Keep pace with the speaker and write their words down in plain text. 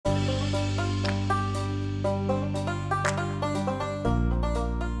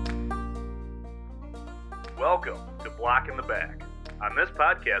Welcome to Block in the Back. On this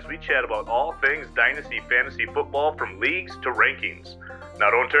podcast, we chat about all things Dynasty Fantasy Football from leagues to rankings. Now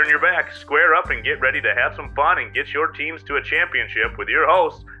don't turn your back, square up and get ready to have some fun and get your teams to a championship with your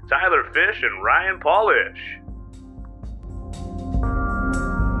hosts, Tyler Fish and Ryan Paulish.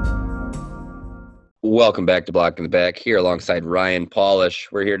 Welcome back to Block in the Back, here alongside Ryan Paulish.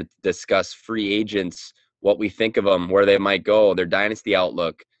 We're here to discuss free agents, what we think of them, where they might go, their dynasty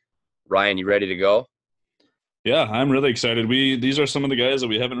outlook. Ryan, you ready to go? Yeah, I'm really excited. These are some of the guys that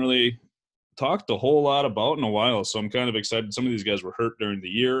we haven't really talked a whole lot about in a while, so I'm kind of excited. Some of these guys were hurt during the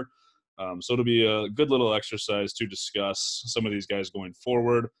year, so it'll be a good little exercise to discuss some of these guys going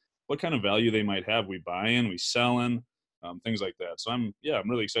forward, what kind of value they might have. We buy in, we sell in, things like that. So I'm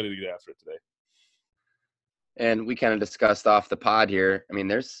really excited to get after it today. And we kind of discussed off the pod here. I mean,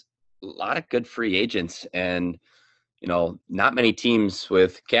 there's a lot of good free agents and, not many teams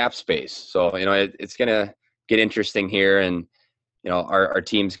with cap space. So, it's going to get interesting here. And, our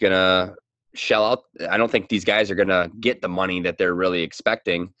team's going to shell out. I don't think these guys are going to get the money that they're really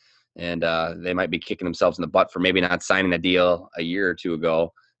expecting. And they might be kicking themselves in the butt for maybe not signing a deal a year or two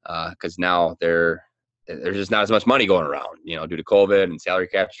ago because now there's just not as much money going around, due to COVID and salary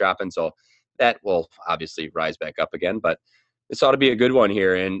caps dropping. So that will obviously rise back up again. But this ought to be a good one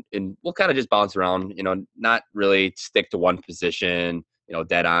here. And we'll kind of just bounce around, not really stick to one position,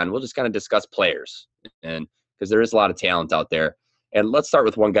 dead on. We'll just kind of discuss players and because there is a lot of talent out there. And let's start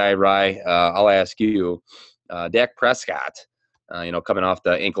with one guy, Rye. I'll ask you, Dak Prescott, coming off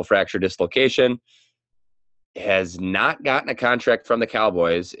the ankle fracture dislocation, has not gotten a contract from the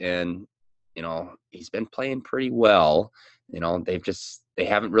Cowboys. And, he's been playing pretty well. They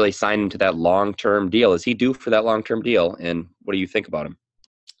haven't really signed him to that long-term deal. Is he due for that long-term deal? And what do you think about him?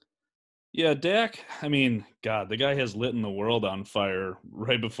 Yeah, Dak, I mean, God, the guy has lit the world on fire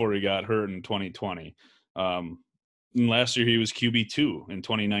right before he got hurt in 2020. And last year he was QB2 in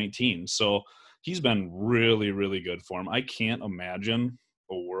 2019. So he's been really, really good for him. I can't imagine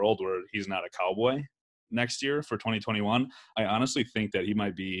a world where he's not a Cowboy next year for 2021. I honestly think that he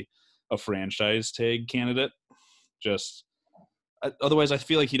might be a franchise tag candidate. Otherwise, I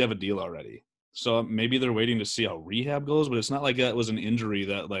feel like he'd have a deal already. So maybe they're waiting to see how rehab goes, but it's not like that was an injury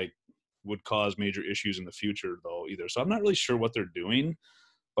that would cause major issues in the future though either. So I'm not really sure what they're doing,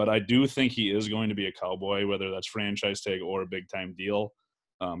 but I do think he is going to be a Cowboy, whether that's franchise tag or a big time deal.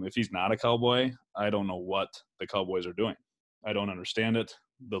 If he's not a Cowboy, I don't know what the Cowboys are doing. I don't understand it.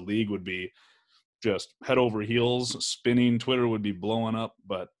 The league would be just head over heels, spinning. Twitter would be blowing up,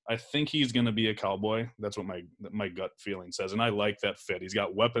 but I think he's going to be a Cowboy. That's what my gut feeling says, and I like that fit. He's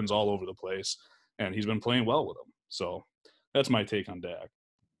got weapons all over the place, and he's been playing well with them. So that's my take on Dak.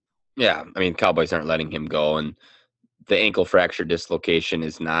 Yeah, I mean, Cowboys aren't letting him go, and the ankle fracture dislocation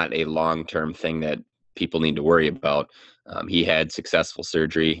is not a long-term thing that people need to worry about. He had successful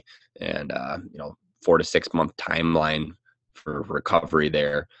surgery and, 4 to 6 month timeline for recovery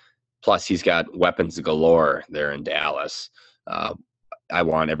there. Plus, he's got weapons galore there in Dallas. I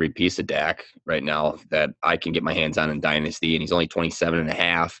want every piece of Dak right now that I can get my hands on in Dynasty, and he's only 27 and a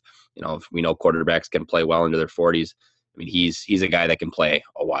half. We know quarterbacks can play well into their 40s. I mean, he's a guy that can play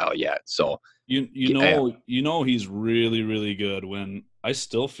a while yet. So he's really, really good. When I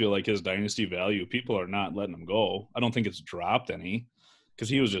still feel like his Dynasty value, people are not letting him go. I don't think it's dropped any because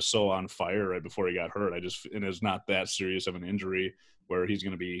he was just so on fire right before he got hurt. And it's not that serious of an injury where he's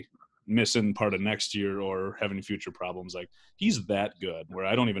going to be missing part of next year or having future problems. He's that good where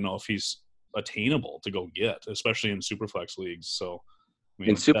I don't even know if he's attainable to go get, especially in Superflex leagues. So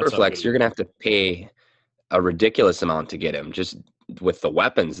in Superflex, you're going to have to pay a ridiculous amount to get him just with the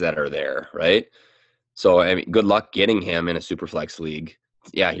weapons that are there, right? So, I mean, good luck getting him in a Superflex league.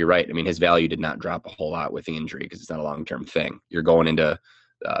 Yeah, you're right. I mean, his value did not drop a whole lot with the injury because it's not a long-term thing. You're going into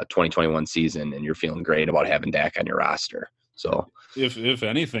 2021 season and you're feeling great about having Dak on your roster. So if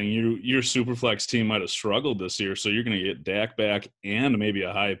anything, your Superflex team might have struggled this year, so you're going to get Dak back and maybe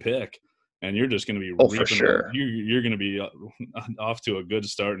a high pick, and you're just going to be for sure. You're going to be off to a good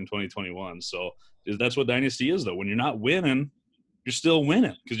start in 2021. So that's what Dynasty is, though. When you're not winning, you're still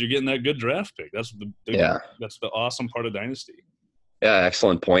winning because you're getting that good draft pick. That's that's the awesome part of Dynasty. Yeah,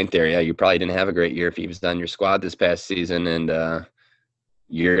 excellent point there. Yeah, you probably didn't have a great year if he was on your squad this past season, and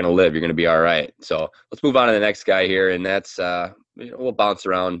you're going to live. You're going to be all right. So let's move on to the next guy here, and that's we'll bounce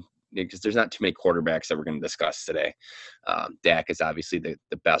around because there's not too many quarterbacks that we're going to discuss today. Dak is obviously the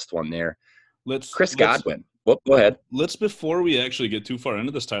best one there. Chris Godwin. Well, go ahead. Before we actually get too far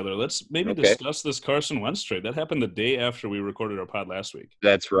into this, Tyler, let's maybe discuss this Carson Wentz trade. That happened the day after we recorded our pod last week.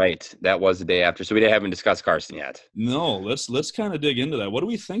 That's right. That was the day after. So we haven't discussed Carson yet. No, let's kind of dig into that. What do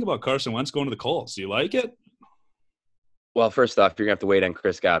we think about Carson Wentz going to the Colts? Do you like it? Well, first off, you're gonna have to wait on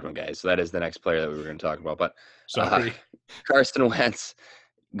Chris Godwin, guys. So that is the next player that we were gonna talk about. But uh, Sorry. Carson Wentz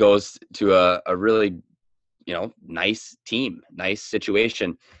goes to a really nice team, nice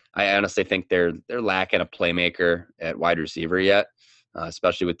situation. I honestly think they're lacking a playmaker at wide receiver yet,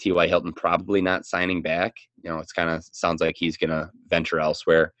 especially with T.Y. Hilton probably not signing back. It's kind of sounds like he's gonna venture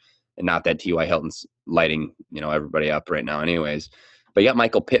elsewhere, and not that T.Y. Hilton's lighting everybody up right now, anyways. But yeah,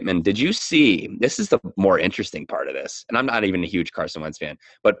 Michael Pittman. Did you see? This is the more interesting part of this, and I'm not even a huge Carson Wentz fan,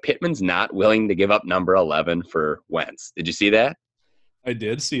 but Pittman's not willing to give up number 11 for Wentz. Did you see that? I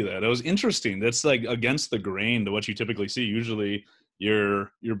did see that. It was interesting. That's like against the grain to what you typically see. Usually you're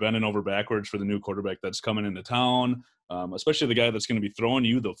bending over backwards for the new quarterback that's coming into town, especially the guy that's going to be throwing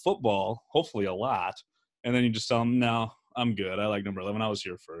you the football, hopefully a lot. And then you just tell him, no, I'm good. I like number 11. I was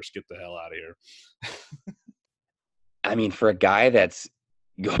here first. Get the hell out of here. I mean, for a guy that's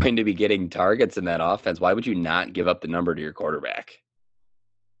going to be getting targets in that offense, why would you not give up the number to your quarterback?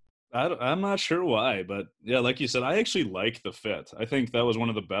 I'm not sure why, but yeah, like you said, I actually like the fit. I think that was one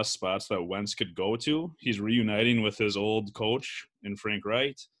of the best spots that Wentz could go to. He's reuniting with his old coach in Frank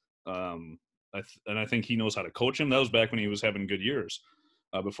Wright. And I think he knows how to coach him. That was back when he was having good years,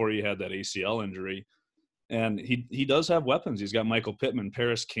 before he had that ACL injury. And he does have weapons. He's got Michael Pittman,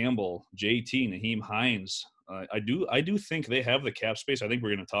 Paris Campbell, JT, Naheem Hines. I do think they have the cap space. I think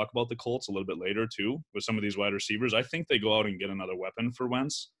we're going to talk about the Colts a little bit later too with some of these wide receivers. I think they go out and get another weapon for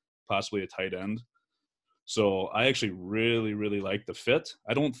Wentz, possibly a tight end. So I actually really, really like the fit.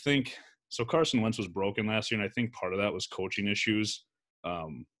 I don't think so. Carson Wentz was broken last year, and I think part of that was coaching issues.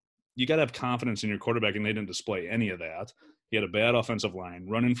 You got to have confidence in your quarterback, and they didn't display any of that. He had a bad offensive line,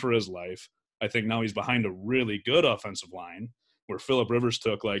 running for his life. I think now he's behind a really good offensive line where Phillip Rivers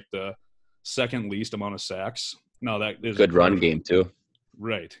took like the second least amount of sacks. Now that is good run game too.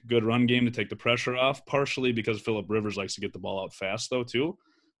 Right. Good run game to take the pressure off, partially because Phillip Rivers likes to get the ball out fast though too.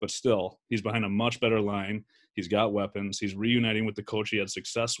 But still, he's behind a much better line. He's got weapons. He's reuniting with the coach he had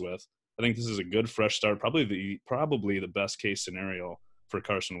success with. I think this is a good fresh start, probably the best case scenario for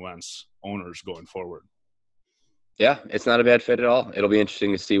Carson Wentz owners going forward. Yeah, it's not a bad fit at all. It'll be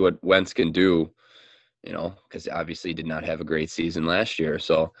interesting to see what Wentz can do, because obviously he did not have a great season last year.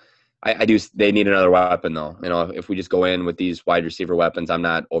 So they need another weapon though. If we just go in with these wide receiver weapons, I'm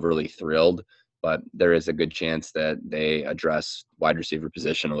not overly thrilled, but there is a good chance that they address wide receiver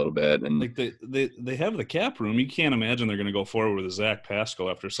position a little bit. And like they have the cap room. You can't imagine they're going to go forward with Zach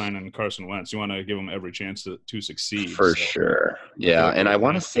Pascal after signing Carson Wentz. You want to give them every chance to succeed. For sure. Yeah. And I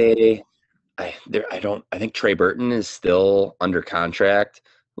want to say, I think Trey Burton is still under contract.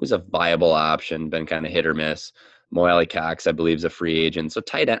 Who's a viable option, been kind of hit or miss. Mo Alley Cox, I believe, is a free agent. So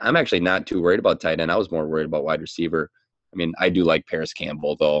tight end, I'm actually not too worried about tight end. I was more worried about wide receiver. I mean, I do like Paris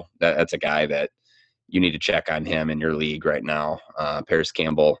Campbell, though. That's a guy that you need to check on him in your league right now. Paris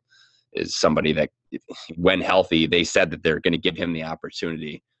Campbell is somebody that, when healthy, they said that they're going to give him the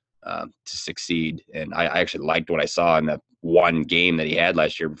opportunity to succeed. And I actually liked what I saw in that one game that he had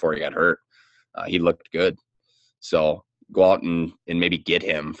last year before he got hurt. He looked good. So go out and maybe get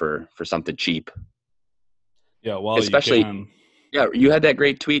him for something cheap. Yeah, well, especially, you can. Yeah, you had that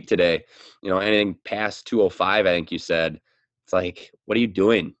great tweet today. Anything past 205, I think you said. It's like, what are you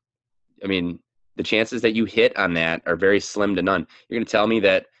doing? I mean, the chances that you hit on that are very slim to none. You're going to tell me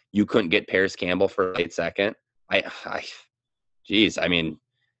that you couldn't get Paris Campbell for a late second? Geez, I mean,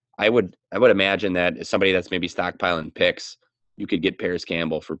 I would imagine that as somebody that's maybe stockpiling picks, you could get Paris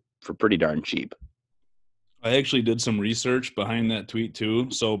Campbell for pretty darn cheap. I actually did some research behind that tweet too.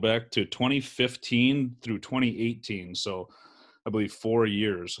 So back to 2015 through 2018. So I believe 4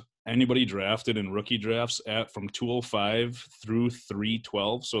 years. Anybody drafted in rookie drafts from 205 through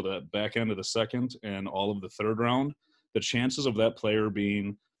 312, so that back end of the second and all of the third round, the chances of that player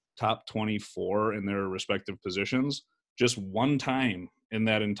being top 24 in their respective positions just one time in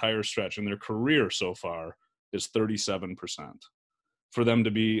that entire stretch in their career so far is 37%. For them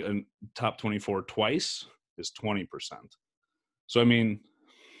to be in top 24 twice is 20%. So, I mean,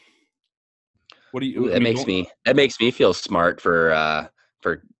 what do you? That makes me feel smart for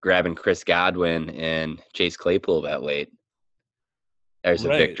grabbing Chris Godwin and Chase Claypool that late. There's a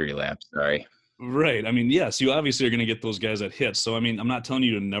victory lap. Sorry. Right. I mean, yes, you obviously are going to get those guys that hit. So, I mean, I'm not telling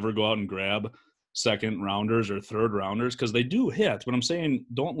you to never go out and grab second rounders or third rounders because they do hit. But I'm saying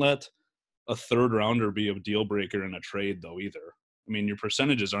don't let a third rounder be a deal breaker in a trade, though, either. I mean, your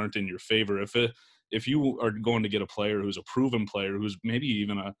percentages aren't in your favor. If you are going to get a player who's a proven player, who's maybe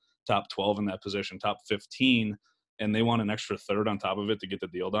even a top 12 in that position, top 15, and they want an extra third on top of it to get the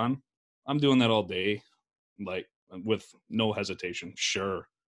deal done, I'm doing that all day, like with no hesitation. Sure,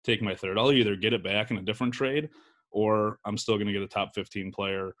 take my third. I'll either get it back in a different trade or I'm still going to get a top 15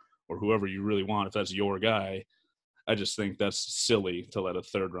 player or whoever you really want if that's your guy. I just think that's silly to let a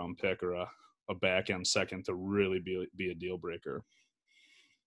third round pick or a back end second to really be a deal breaker.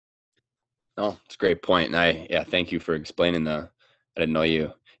 Oh, it's a great point. And thank you for explaining I didn't know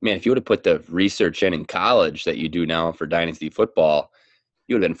you, man, if you would have put the research in college that you do now for Dynasty football,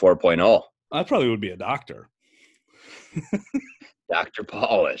 you would have been 4.0. I probably would be a doctor. Dr.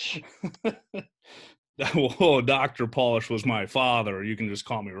 Polish. Whoa, Dr. Polish was my father. You can just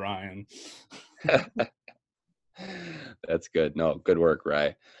call me Ryan. That's good. No, good work,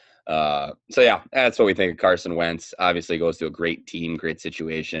 Rye. So yeah, that's what we think of Carson Wentz. Obviously goes to a great team, great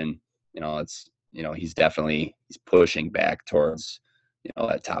situation. He's pushing back towards,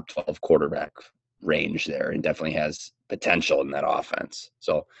 that top 12 quarterback range there, and definitely has potential in that offense.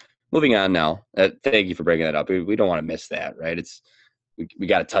 So moving on now, thank you for bringing that up. We don't want to miss that, right? We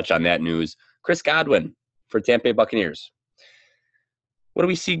got to touch on that news. Chris Godwin for Tampa Bay Buccaneers. What do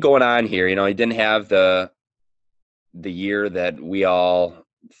we see going on here? He didn't have the year that we all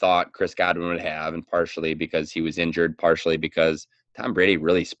thought Chris Godwin would have, and partially because he was injured, partially because Tom Brady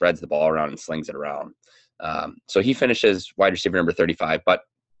really spreads the ball around and slings it around. So he finishes wide receiver number 35, but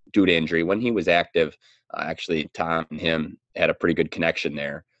due to injury, when he was active, actually Tom and him had a pretty good connection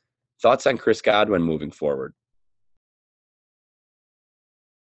there. Thoughts on Chris Godwin moving forward?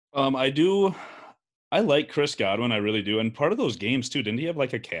 I like Chris Godwin. I really do. And part of those games too, didn't he have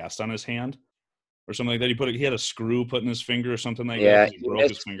like a cast on his hand or something like that? He had a screw put in his finger or something like that. He broke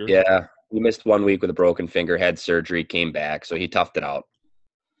his finger. Yeah. He missed 1 week with a broken finger, had surgery, came back. So he toughed it out.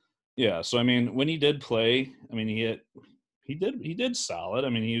 Yeah. So, when he did play, he did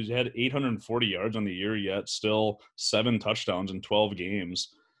solid. He had 840 yards on the year, yet still 7 touchdowns in 12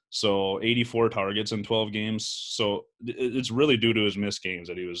 games. So 84 targets in 12 games. So it's really due to his missed games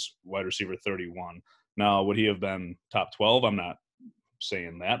that he was wide receiver 31. Now, would he have been top 12? I'm not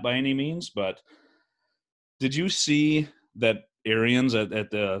saying that by any means, but did you see that Arians at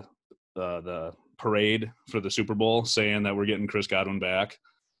the parade for the Super Bowl saying that we're getting Chris Godwin back?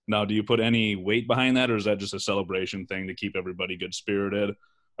 Now, do you put any weight behind that, or is that just a celebration thing to keep everybody good-spirited?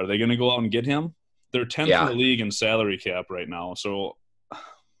 Are they going to go out and get him? They're 10th in the league in salary cap right now, so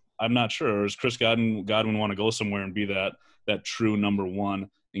I'm not sure. Does Chris Godwin want to go somewhere and be that true number one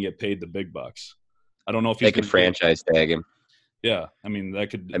and get paid the big bucks? I don't know if they could franchise tag him. Yeah, that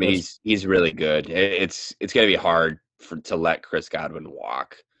could. He's really good. It's going to be hard to let Chris Godwin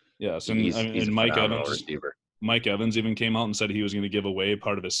walk. Yes, and he's a Mike Evans receiver. Mike Evans even came out and said he was going to give away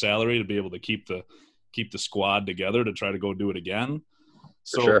part of his salary to be able to keep the squad together to try to go do it again.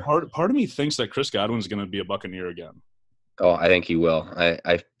 So sure. part of me thinks that Chris Godwin is going to be a Buccaneer again. Oh, I think he will.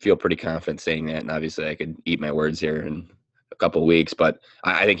 I feel pretty confident saying that, and obviously I could eat my words here in a couple of weeks, but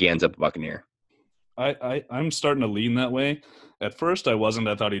I think he ends up a Buccaneer. I'm starting to lean that way. At first I wasn't.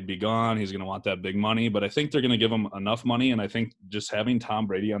 I thought he'd be gone. He's going to want that big money, but I think they're going to give him enough money, and I think just having Tom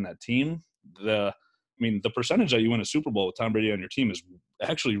Brady on that team, the percentage that you win a Super Bowl with Tom Brady on your team is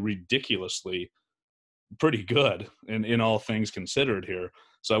actually ridiculously pretty good in all things considered here.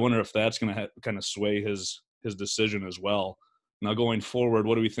 So I wonder if that's going to kind of sway his decision as well. Now going forward,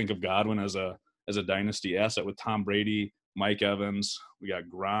 what do we think of Godwin as a dynasty asset with Tom Brady, Mike Evans? We got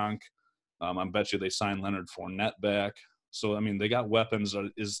Gronk. I bet you they signed Leonard Fournette back. So they got weapons.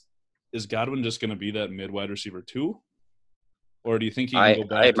 Is Godwin just going to be that mid wide receiver too, or do you think he can go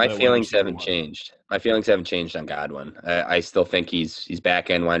back? My feelings haven't changed. My feelings haven't changed on Godwin. I still think he's back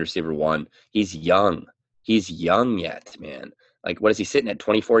end wide receiver 1. He's young. He's young yet, man. Like, what is he sitting at?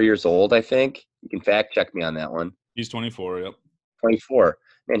 24 years old, I think. You can fact check me on that one. He's 24, yep. 24.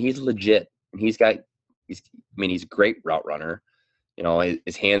 Man, he's legit. And he's a great route runner.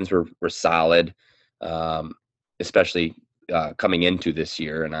 His hands were solid, especially coming into this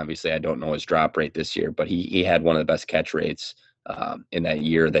year. And obviously I don't know his drop rate this year, but he had one of the best catch rates in that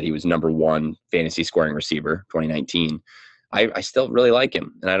year that he was number 1 fantasy scoring receiver, 2019. I still really like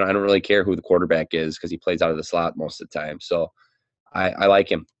him, and I don't really care who the quarterback is because he plays out of the slot most of the time. So I like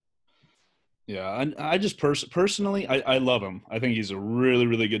him. Yeah, I just personally, I love him. I think he's a really,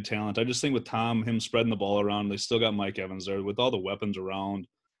 really good talent. I just think with Tom, him spreading the ball around, they still got Mike Evans there with all the weapons around.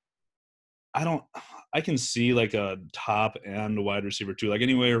 I can see like a top end wide receiver 2, like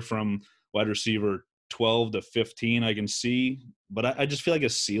anywhere from wide receiver 12 to 15 I can see, but I just feel like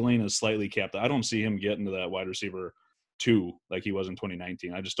his ceiling is slightly capped. I don't see him getting to that wide receiver 2 like he was in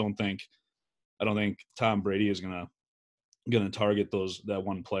 2019. I don't think Tom Brady is gonna target that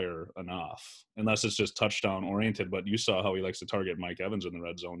one player enough, unless it's just touchdown oriented. But you saw how he likes to target Mike Evans in the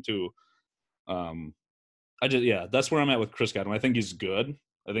red zone too. That's where I'm at with Chris Godwin. I think he's good.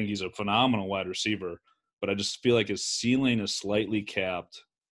 I think he's a phenomenal wide receiver, but I just feel like his ceiling is slightly capped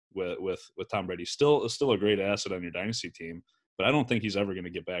with Tom Brady. Still a great asset on your dynasty team, but I don't think he's ever going to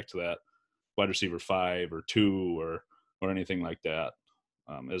get back to that wide receiver 5 or 2 or anything like that,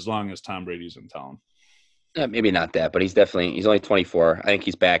 as long as Tom Brady's in town. Yeah, maybe not that, but he's only 24. I think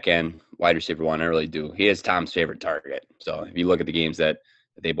he's back end wide receiver 1. I really do. He is Tom's favorite target. So if you look at the games that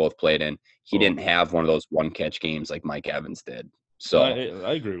they both played in, he didn't have one of those one catch games like Mike Evans did. So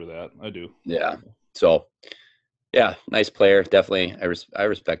I agree with that. I do. Yeah. So yeah, nice player. Definitely. I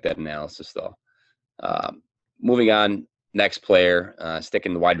respect that analysis though. Moving on, next player,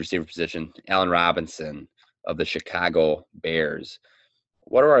 sticking the wide receiver position, Allen Robinson of the Chicago Bears.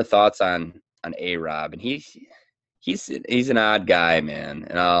 What are our thoughts on A-Rob? And he's an odd guy, man.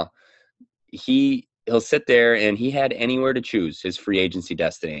 And he'll sit there and he had anywhere to choose his free agency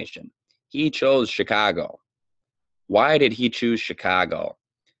destination. He chose Chicago. Why did he choose Chicago?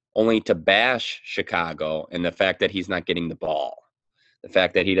 Only to bash Chicago and the fact that he's not getting the ball, the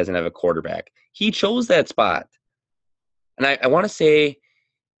fact that he doesn't have a quarterback. He chose that spot. And I want to say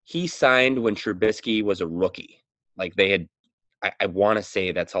he signed when Trubisky was a rookie. Like I want to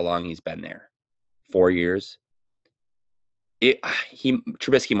say that's how long he's been there. 4 years.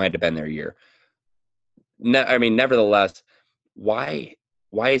 Trubisky might have been there a year. Nevertheless, why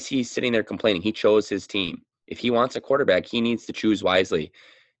is he sitting there complaining? He chose his team. If he wants a quarterback, he needs to choose wisely.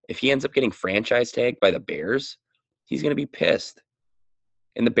 If he ends up getting franchise tagged by the Bears, he's going to be pissed.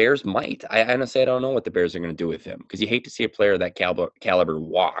 And the Bears might. I honestly don't know what the Bears are going to do with him, because you hate to see a player of that caliber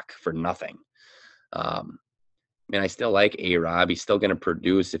walk for nothing. I still like A-Rob. He's still going to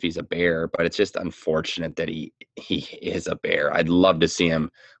produce if he's a Bear, but it's just unfortunate that he is a Bear. I'd love to see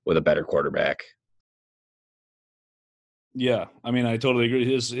him with a better quarterback. Yeah, I totally agree.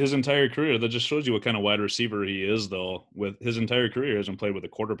 His entire career, that just shows you what kind of wide receiver he is, though. With his entire career, he hasn't played with a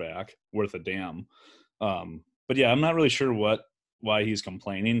quarterback worth a damn. But yeah, I'm not really sure why he's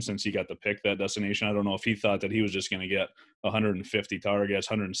complaining since he got to pick that destination. I don't know if he thought that he was just going to get 150 targets,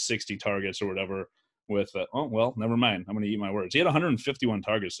 160 targets or whatever with never mind. I'm going to eat my words. He had 151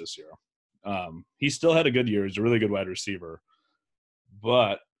 targets this year. He still had a good year. He's a really good wide receiver,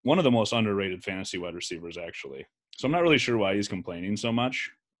 but one of the most underrated fantasy wide receivers, actually. So I'm not really sure why he's complaining so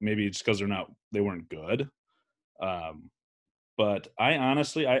much. Maybe it's because they weren't good. But I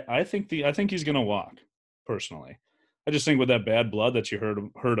honestly, I think he's going to walk personally. I just think with that bad blood that you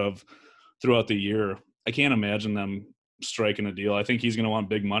heard of throughout the year, I can't imagine them striking a deal. I think he's going to want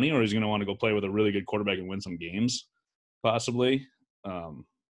big money, or he's going to want to go play with a really good quarterback and win some games, possibly.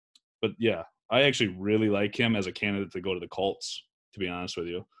 But yeah, I actually really like him as a candidate to go to the Colts, to be honest with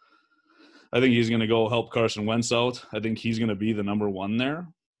you. I think he's going to go help Carson Wentz out. I think he's going to be the number one there.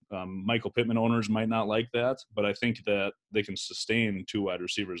 Michael Pittman owners might not like that, but I think that they can sustain 2 wide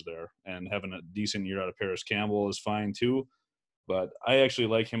receivers there, and having a decent year out of Paris Campbell is fine too. But I actually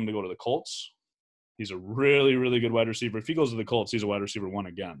like him to go to the Colts. He's a really, really good wide receiver. If he goes to the Colts, he's a wide receiver 1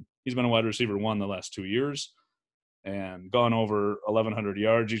 again. He's been a wide receiver 1 the last 2 years and gone over 1,100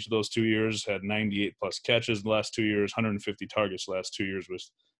 yards each of those 2 years, had 98 plus catches the last 2 years, 150 targets the last 2 years.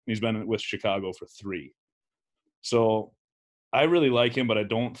 He's been with Chicago for 3. So I really like him, but I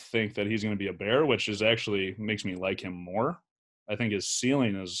don't think that he's going to be a Bear, which is actually makes me like him more. I think his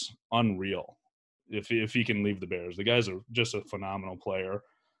ceiling is unreal if he can leave the Bears. The guy's just a phenomenal player,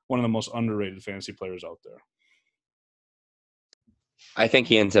 one of the most underrated fantasy players out there. I think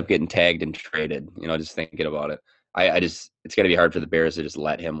he ends up getting tagged and traded, just thinking about it. It's going to be hard for the Bears to just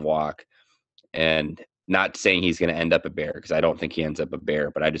let him walk. And not saying he's going to end up a Bear, because I don't think he ends up a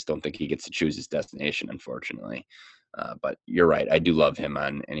Bear, but I just don't think he gets to choose his destination, unfortunately. But you're right. I do love him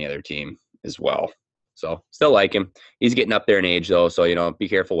on any other team as well. So still like him. He's getting up there in age, though. So, be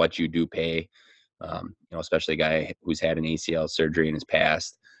careful what you do pay, especially a guy who's had an ACL surgery in his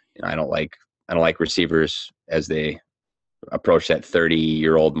past. I don't like receivers as they approach that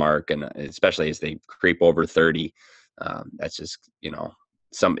 30-year-old mark, and especially as they creep over 30. That's just,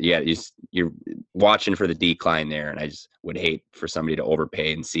 you're watching for the decline there, and I just would hate for somebody to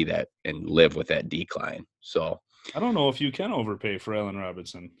overpay and see that and live with that decline. So I don't know if you can overpay for Allen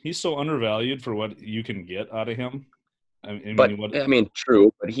Robinson. He's so undervalued for what you can get out of him.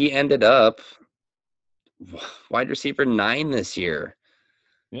 True, but he ended up wide receiver 9 this year.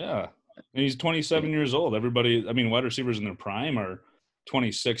 Yeah, and he's 27 years old. Everybody, wide receivers in their prime are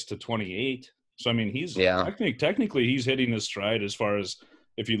 26 to 28. So he's technically he's hitting his stride as far as,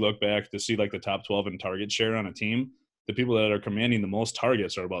 if you look back to see like the top 12 in target share on a team, the people that are commanding the most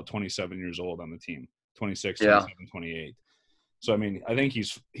targets are about 27 years old on the team, 26, 27, 28. So, I think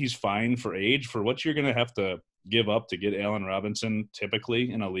he's fine for age. For what you're going to have to give up to get Allen Robinson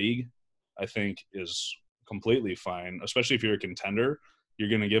typically in a league, I think is completely fine, especially if you're a contender. You're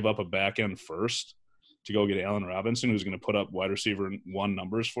going to give up a back end first to go get Allen Robinson, who's going to put up wide receiver 1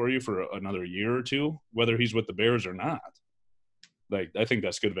 numbers for you for another year or two, whether he's with the Bears or not. Like, I think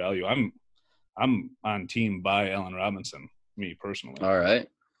that's good value. I'm on team by Allen Robinson, me personally. All right.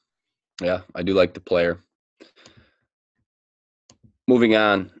 Yeah, I do like the player. Moving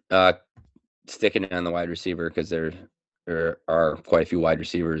on, sticking on the wide receiver, because there are quite a few wide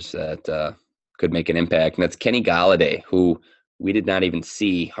receivers that could make an impact, and that's Kenny Golladay, who we did not even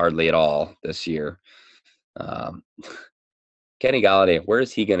see hardly at all this year. Kenny Golladay, where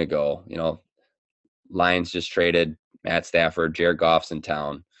is he going to go? You know, Lions just traded Matt Stafford, Jared Goff's in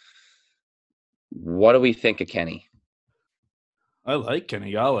town. What do we think of Kenny? I like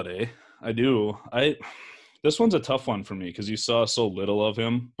Kenny Golladay. I do. This one's a tough one for me because you saw so little of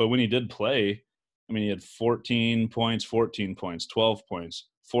him. But when he did play, I mean, he had 14 points, 14 points, 12 points,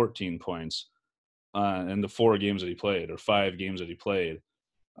 14 points in the 4 games that he played, or 5 games that he played.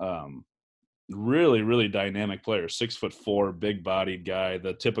 Really, really dynamic player. 6'4", big-bodied guy,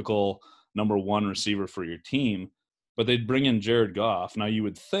 the typical number 1 receiver for your team. But they'd bring in Jared Goff. Now, you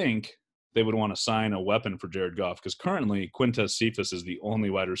would think they would want to sign a weapon for Jared Goff because currently Quintez Cephas is the only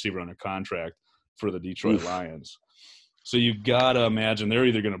wide receiver under contract for the Detroit Lions. So you got to imagine they're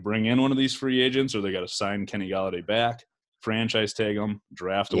either going to bring in one of these free agents or they got to sign Kenny Golladay back, franchise tag him,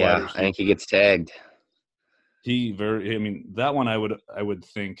 draft a wide receiver. I think he gets tagged. That one I would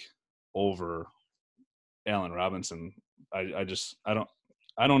think over Allen Robinson. I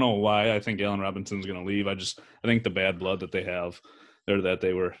don't know why I think Allen Robinson's going to leave. I think the bad blood that they have, or that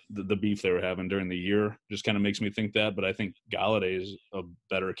they were the beef they were having during the year, just kind of makes me think that. But I think Golladay is a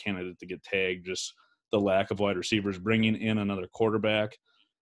better candidate to get tagged. Just the lack of wide receivers, bringing in another quarterback.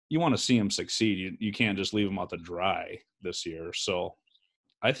 You want to see him succeed. You can't just leave him out to dry this year. So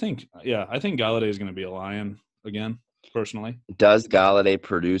I think Golladay is going to be a Lion again, personally. Does Golladay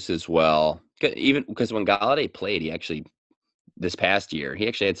produce as well? Even because when Golladay played, this past year, he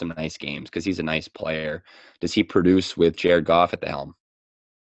actually had some nice games because he's a nice player. Does he produce with Jared Goff at the helm?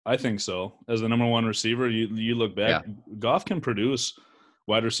 I think so. As the number 1 receiver, you look back, Goff can produce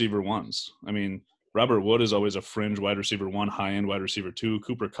wide receiver 1s. I mean, Robert Wood is always a fringe wide receiver 1, high-end wide receiver 2.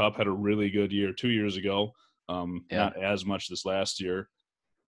 Cooper Kupp had a really good year 2 years ago. Not as much this last year.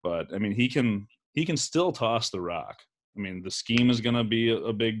 But, I mean, he can still toss the rock. I mean, the scheme is going to be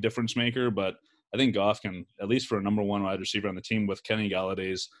a big difference maker, but I think Goff can, at least for a number 1 wide receiver on the team with Kenny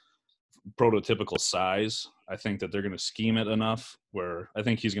Galladay's prototypical size, I think that they're going to scheme it enough where I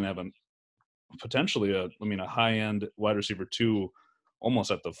think he's going to have potentially a high-end wide receiver 2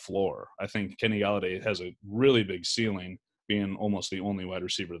 almost at the floor. I think Kenny Golladay has a really big ceiling, being almost the only wide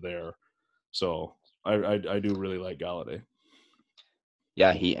receiver there. So I do really like Golladay.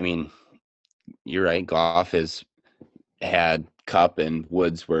 Yeah, you're right. Goff has had Kupp and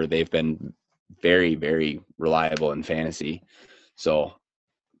Woods where they've been very, very reliable in fantasy. So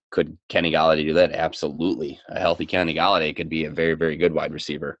could Kenny Golladay do that? Absolutely. A healthy Kenny Golladay could be a very, very good wide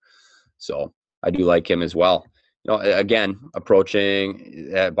receiver. So I do like him as well. You know, again,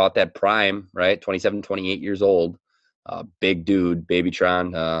 approaching about that prime, right? 27, 28 years old. Big dude,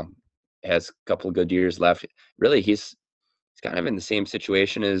 Babytron, has a couple of good years left. Really, he's kind of in the same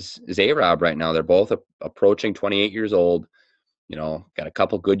situation as A-Rob right now. They're both approaching 28 years old. You know, got a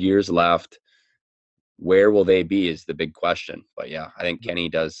couple good years left. Where will they be is the big question. But yeah, I think Kenny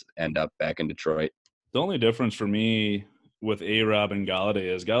does end up back in Detroit. The only difference for me with A-Rob and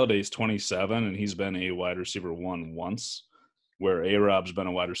Golladay is Galladay's 27 and he's been a wide receiver 1 once, where A-Rob's been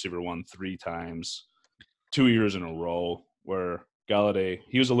a wide receiver 1 3 times, 2 years in a row, where Golladay,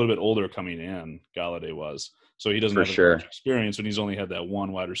 he was a little bit older coming in, Golladay was. So he doesn't have much experience when he's only had that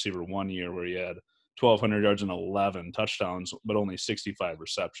 1 wide receiver 1 year where he had 1,200 yards and 11 touchdowns, but only 65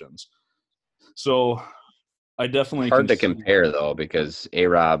 receptions. So I definitely hard to compare though, because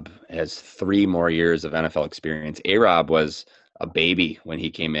A-Rob has 3 more years of NFL experience. A-Rob was a baby when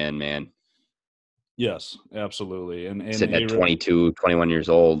he came in, man. Yes, absolutely. And sitting at 22, 21 years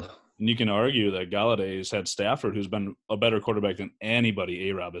old. And you can argue that Galladay's had Stafford, who's been a better quarterback than anybody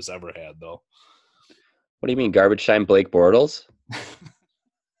A-Rob has ever had, though. What do you mean, garbage time Blake Bortles?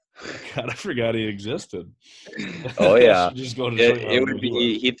 God, I forgot he existed. Oh yeah, just go to it would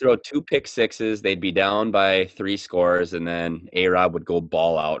be he'd throw 2 pick sixes. They'd be down by 3 scores, and then A-Rob would go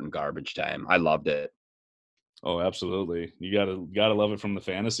ball out in garbage time. I loved it. Oh, absolutely. You gotta love it from the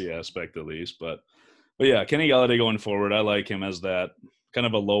fantasy aspect at least. But yeah, Kenny Golladay going forward, I like him as that kind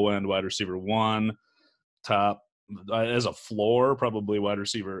of a low end wide receiver 1, top as a floor, probably wide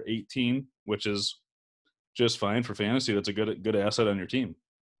receiver 18, which is just fine for fantasy. That's a good asset on your team.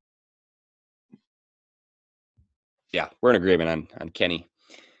 Yeah, we're in agreement on Kenny.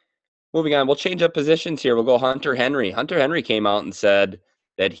 Moving on, we'll change up positions here. We'll go Hunter Henry. Hunter Henry came out and said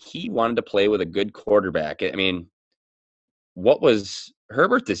that he wanted to play with a good quarterback. I mean, what was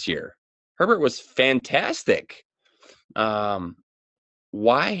Herbert this year? Herbert was fantastic. Why?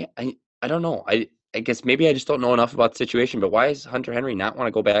 I don't know. I guess maybe I just don't know enough about the situation, but why does Hunter Henry not want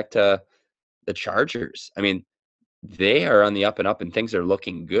to go back to the Chargers? I mean, they are on the up and up and things are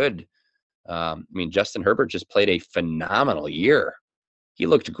looking good. I mean, Justin Herbert just played a phenomenal year. He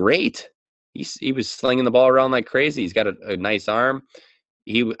looked great. He was slinging the ball around like crazy. He's got a nice arm.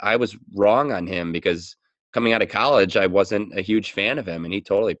 I was wrong on him because coming out of college, I wasn't a huge fan of him, and he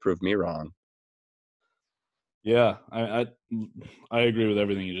totally proved me wrong. Yeah, I agree with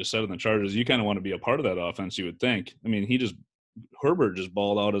everything you just said on the Chargers. You kind of want to be a part of that offense, you would think. I mean, Herbert just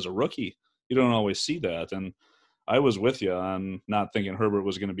balled out as a rookie. You don't always see that, and I was with you on not thinking Herbert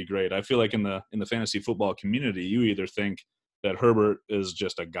was going to be great. I feel like in the fantasy football community, you either think that Herbert is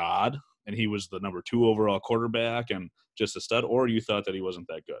just a god and he was the number 2 overall quarterback and just a stud, or you thought that he wasn't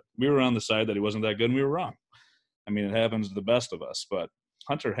that good. We were on the side that he wasn't that good, and we were wrong. I mean, it happens to the best of us. But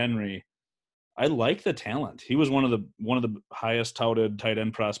Hunter Henry, I like the talent. He was one of the highest touted tight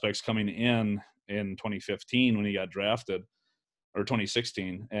end prospects coming in 2015 when he got drafted, or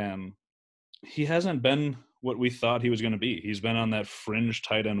 2016, and he hasn't been what we thought he was going to be. He's been on that fringe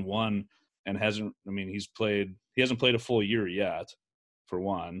tight end 1 and hasn't. I mean, he hasn't played a full year yet, for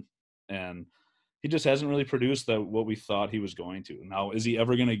one, and he just hasn't really produced what we thought he was going to. Now, is he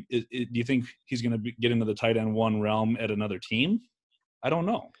ever going to? Do you think he's going to get into the tight end 1 realm at another team? I don't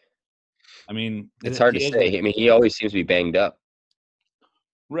know. I mean, It's hard to say. I mean, he always seems to be banged up.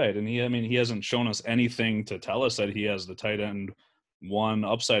 Right, and he hasn't shown us anything to tell us that he has the tight end 1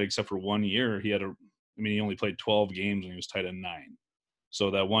 upside, except for 1 year. He only played 12 games and he was tight end 9. So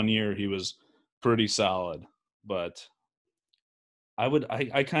that 1 year he was pretty solid. But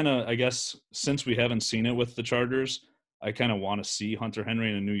I guess since we haven't seen it with the Chargers, I kind of want to see Hunter Henry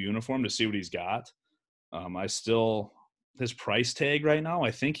in a new uniform to see what he's got. His price tag right now,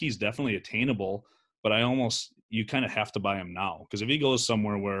 I think he's definitely attainable, but you kind of have to buy him now, because if he goes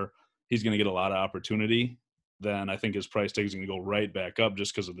somewhere where he's going to get a lot of opportunity, then I think his price tag is going to go right back up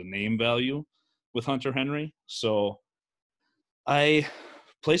just because of the name value with Hunter Henry. So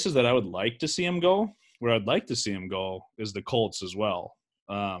places that I would like to see him go, where I'd like to see him go, is the Colts as well.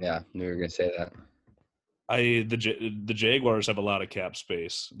 Yeah, I knew you were going to say that. The Jaguars have a lot of cap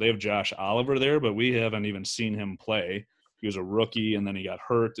space. They have Josh Oliver there, but we haven't even seen him play. He was a rookie, and then he got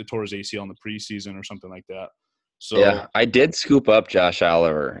hurt. It tore his ACL in the preseason or something like that. So yeah, I did scoop up Josh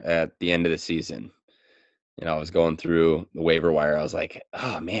Oliver at the end of the season. I was going through the waiver wire. I was like,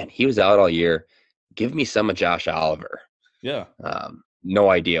 oh, man, he was out all year. Give me some of Josh Oliver. Yeah.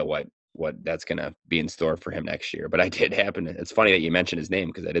 No idea what that's going to be in store for him next year. But I did happen to. It's funny that you mentioned his name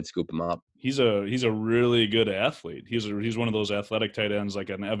because I did scoop him up. He's a really good athlete. He's one of those athletic tight ends, like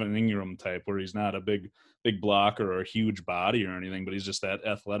an Evan Ingram type, where he's not a big blocker or a huge body or anything, but he's just that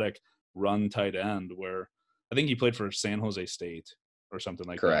athletic run tight end where I think he played for San Jose State or something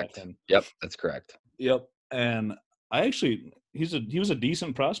like correct. that. Yep, that's correct. Yep. And he was a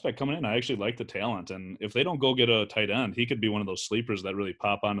decent prospect coming in. I actually like the talent. And if they don't go get a tight end, he could be one of those sleepers that really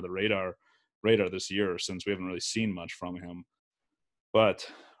pop onto the radar this year, since we haven't really seen much from him. But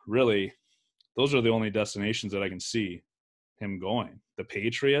really, those are the only destinations that I can see him going. The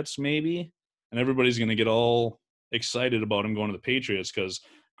Patriots, maybe, and everybody's going to get all excited about him going to the Patriots because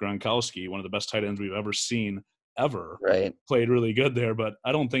Gronkowski, one of the best tight ends we've ever seen ever, right, played really good there. But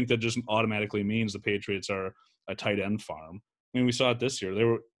I don't think that just automatically means the Patriots are a tight end farm. I mean, we saw it this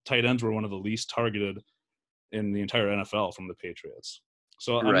year. Tight ends were one of the least targeted in the entire NFL from the Patriots.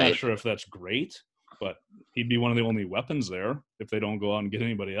 So I'm not sure if that's great, but he'd be one of the only weapons there if they don't go out and get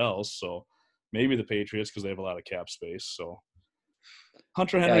anybody else. So maybe the Patriots, because they have a lot of cap space. So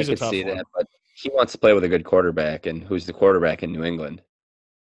Hunter Henry's a tough one. That, but he wants to play with a good quarterback, and who's the quarterback in New England?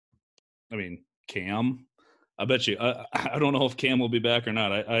 I mean, Cam. I bet you. I don't know if Cam will be back or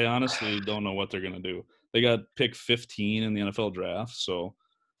not. I honestly don't know what they're going to do. They got pick 15 in the NFL draft. So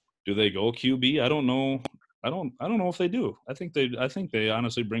do they go QB? I don't know. I don't know if they do. I think they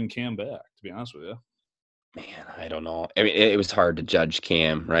honestly bring Cam back, to be honest with you. Man, I don't know. I mean, it was hard to judge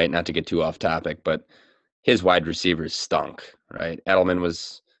Cam, right? Not to get too off topic, but his wide receivers stunk, right? Edelman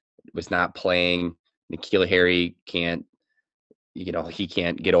was not playing. N'Keal Harry can't, he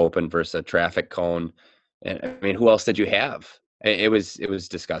can't get open versus a traffic cone. And I mean, who else did you have? It was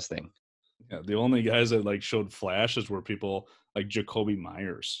disgusting. Yeah, the only guys that showed flashes were people like Jacoby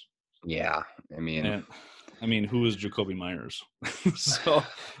Myers. Yeah, I mean, I mean, who is Jacoby Myers? so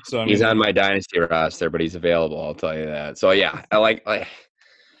I He's mean, on my dynasty roster, but he's available. I'll tell you that. So yeah,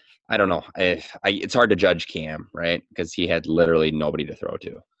 I don't know. It's hard to judge Cam, right? Because he had literally nobody to throw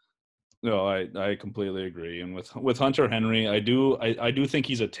to. no, I completely agree. And with Hunter Henry, I do think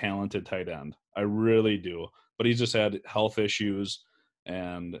he's a talented tight end. I really do. But he's just had health issues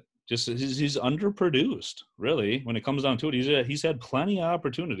and just he's underproduced, really. When it comes down to it, he's had plenty of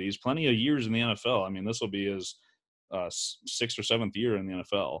opportunities, plenty of years in the NFL. I mean, this will be his sixth or seventh year in the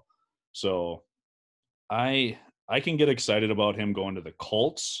NFL. So I can get excited about him going to the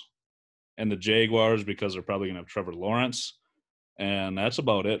Colts and the Jaguars because they're probably going to have Trevor Lawrence, and that's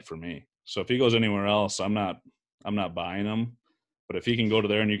about it for me. So if he goes anywhere else, I'm not buying him. But if he can go to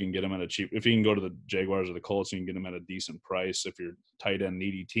there and you can get him at a cheap, if he can go to the Jaguars or the Colts and you can get him at a decent price, if you're tight end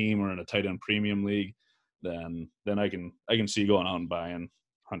needy team or in a tight end premium league, then I can see going out and buying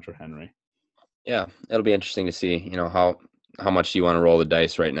Hunter Henry. Yeah, it'll be interesting to see, how much do you want to roll the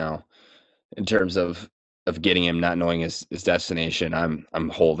dice right now in terms of getting him, not knowing his destination. I'm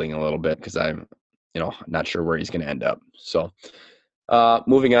holding a little bit because I'm, not sure where he's going to end up. So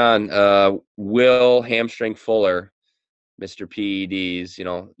moving on, Will Hamstring Fuller, Mr. PEDs,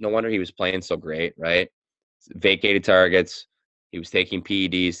 no wonder he was playing so great, right? Vacated targets. He was taking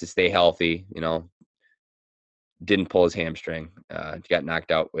PEDs to stay healthy, didn't pull his hamstring. Got knocked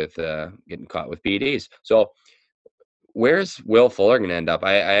out with getting caught with PEDs. So where's Will Fuller going to end up?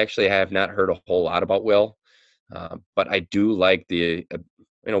 I actually have not heard a whole lot about Will, but I do like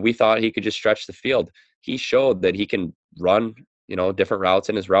we thought he could just stretch the field. He showed that he can run, different routes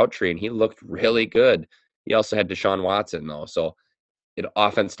in his route tree, and he looked really good. He also had Deshaun Watson, though, so it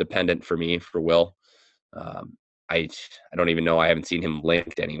offense dependent for me for Will. I don't even know. I haven't seen him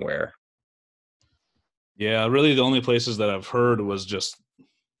linked anywhere. Yeah, really the only places that I've heard was just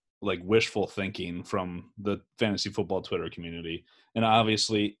like wishful thinking from the fantasy football Twitter community. And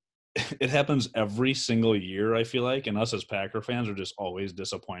obviously it happens every single year, I feel like, and us as Packer fans are just always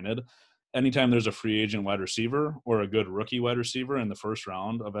disappointed. Anytime there's a free agent wide receiver or a good rookie wide receiver in the first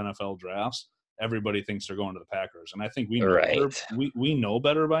round of NFL drafts, everybody thinks they're going to the Packers. And I think we know better. We know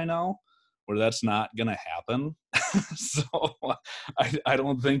better by now where that's not going to happen. So I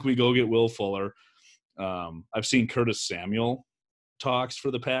don't think we go get Will Fuller. I've seen Curtis Samuel talks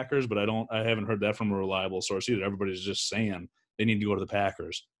for the Packers, but I haven't heard that from a reliable source either. Everybody's just saying they need to go to the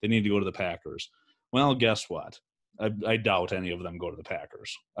Packers. They need to go to the Packers. Well, guess what? I doubt any of them go to the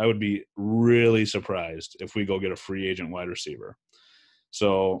Packers. I would be really surprised if we go get a free agent wide receiver.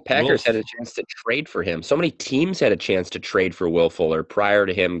 So Packers had a chance to trade for him. So many teams had a chance to trade for Will Fuller prior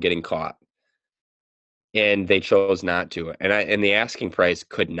to him getting caught, and they chose not to. And the asking price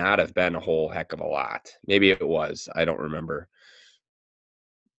could not have been a whole heck of a lot. Maybe it was. I don't remember.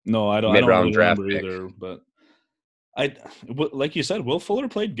 No, I don't really remember either. But like you said, Will Fuller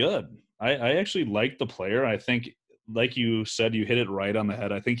played good. I actually like the player. I think, like you said, you hit it right on the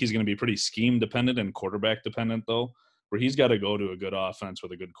head. I think he's going to be pretty scheme dependent and quarterback dependent, though, where he's got to go to a good offense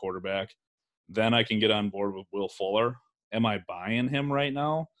with a good quarterback. Then I can get on board with Will Fuller. Am I buying him right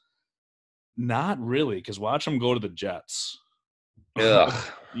now? Not really, because watch him go to the Jets. Ugh.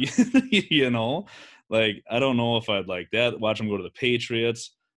 Like, I don't know if I'd like that. Watch him go to the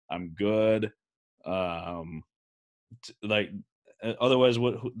Patriots. I'm good. Otherwise,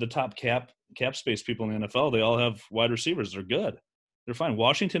 the top cap space people in the NFL, they all have wide receivers. They're good. They're fine.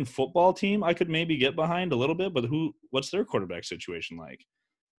 Washington football team, I could maybe get behind a little bit, but what's their quarterback situation like?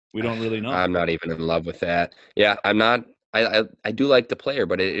 We don't really know. I'm not even in love with that. Yeah, I'm not. I do like the player,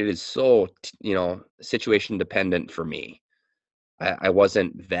 but it is so, situation dependent for me. I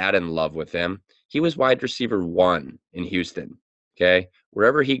wasn't that in love with him. He was wide receiver 1 in Houston. Okay.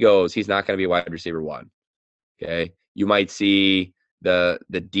 Wherever he goes, he's not going to be wide receiver 1. Okay. You might see the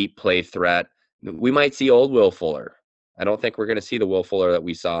deep play threat. We might see old Will Fuller. I don't think we're going to see the Will Fuller that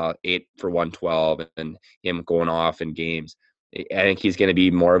we saw 8 for 112 and him going off in games. I think he's going to be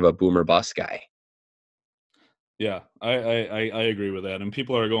more of a boomer bust guy. Yeah, I agree with that. And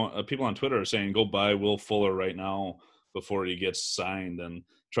people on Twitter are saying go buy Will Fuller right now before he gets signed and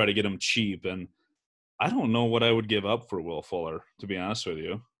try to get him cheap. And I don't know what I would give up for Will Fuller, to be honest with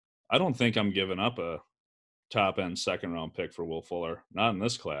you. I don't think I'm giving up a top end second round pick for Will Fuller, not in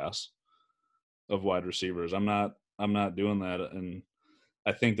this class of wide receivers. I'm not doing that. And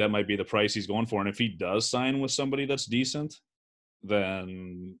I think that might be the price he's going for. And if he does sign with somebody that's decent,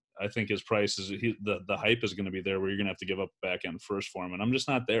 then I think his price is the hype is going to be there where you're going to have to give up back end first for him. And I'm just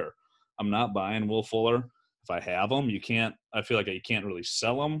not there. I'm not buying Will Fuller. If I have him, I feel like you can't really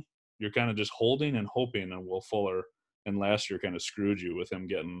sell him. You're kind of just holding and hoping. And Will Fuller and last year kind of screwed you with him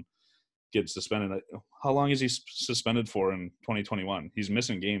getting get suspended. How long is he suspended for in 2021? He's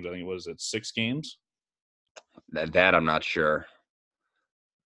missing games. I think it was 6 games. That I'm not sure.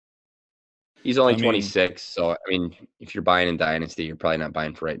 He's only 26, so I mean, if you're buying in Dynasty, you're probably not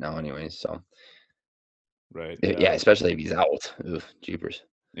buying for right now, anyways. So, right, yeah, especially if he's out. Ugh, jeepers.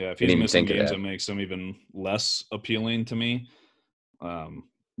 Yeah, if he's missing games, it makes him even less appealing to me.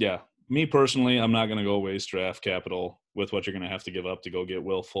 Yeah, me personally, I'm not going to go waste draft capital with what you're going to have to give up to go get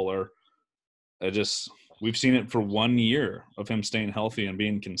Will Fuller. We've seen it for 1 year of him staying healthy and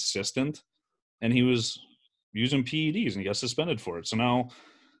being consistent, and he was using PEDs and he got suspended for it. So now,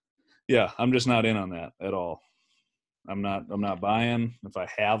 yeah, I'm just not in on that at all. I'm not buying. If I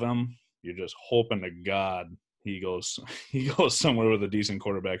have him, you're just hoping to God he goes somewhere with a decent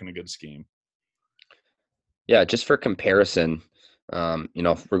quarterback and a good scheme. Yeah, just for comparison,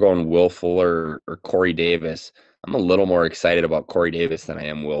 if we're going Will Fuller or Corey Davis, I'm a little more excited about Corey Davis than I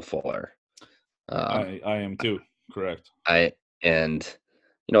am Will Fuller. I am too. Correct.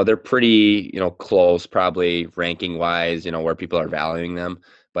 They're pretty, close probably ranking wise, where people are valuing them,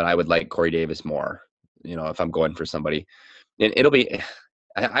 but I would like Corey Davis more, if I'm going for somebody. And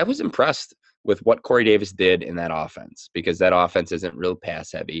I was impressed with what Corey Davis did in that offense, because that offense isn't real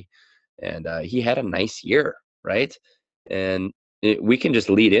pass heavy, and he had a nice year, right? And we can just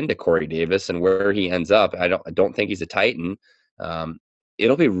lead into Corey Davis and where he ends up. I don't think he's a Titan.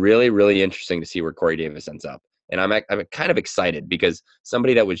 It'll be really, really interesting to see where Corey Davis ends up. And I'm kind of excited because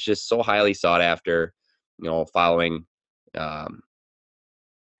somebody that was just so highly sought after, following,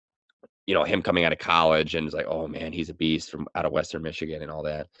 him coming out of college, and it's like, oh man, he's a beast from out of Western Michigan and all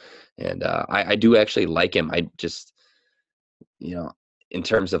that. And I do actually like him. I just, in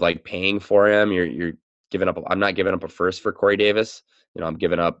terms of like paying for him, you're giving up. I'm not giving up a first for Corey Davis. I'm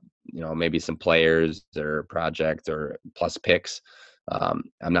giving up, maybe some players or project or plus picks. I'm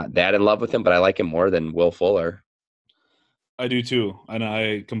not that in love with him, but I like him more than Will Fuller. I do too. And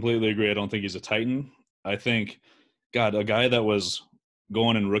I completely agree. I don't think he's a Titan. I think, God, a guy that was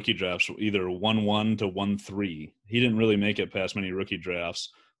going in rookie drafts, either 1-1 to 1-3. He didn't really make it past many rookie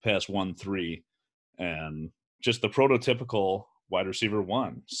drafts, past 1-3. And just the prototypical wide receiver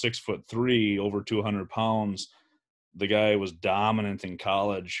 1, 6'3", over 200 pounds. The guy was dominant in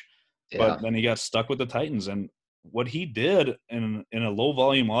college, but then he got stuck with the Titans. And what he did in a low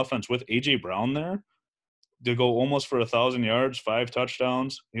volume offense with A.J. Brown there, to go almost for 1,000 yards, 5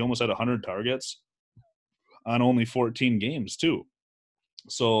 touchdowns. He almost had 100 targets on only 14 games too.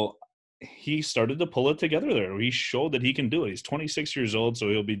 So he started to pull it together there. He showed that he can do it. He's 26 years old, so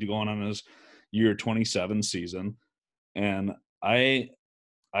he'll be going on his year 27 season. And I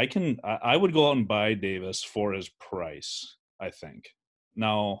would go out and buy Davis for his price, I think.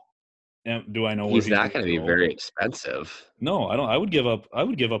 Now, do I know where he's not going to be very expensive? No, I don't. I would give up a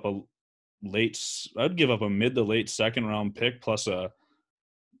mid to late second round pick plus a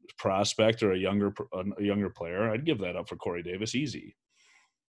prospect or a younger player. I'd give that up for Corey Davis easy.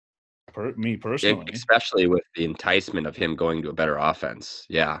 Me personally, especially with the enticement of him going to a better offense.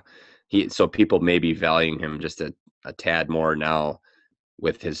 Yeah, so people may be valuing him just a tad more now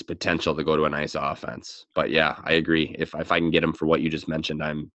with his potential to go to a nice offense. But yeah, I agree. If I can get him for what you just mentioned,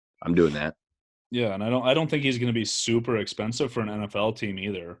 I'm doing that. Yeah, and I don't think he's going to be super expensive for an NFL team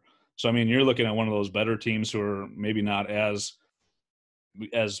either. So I mean, you're looking at one of those better teams who are maybe not as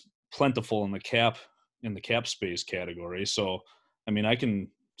plentiful in the cap space category. So I mean, I can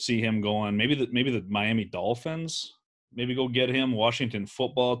see him going maybe the Miami Dolphins, maybe go get him, Washington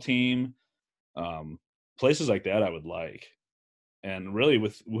football team, places like that I would like. And really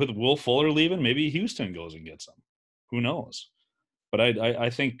with Will Fuller leaving, maybe Houston goes and gets him. Who knows? But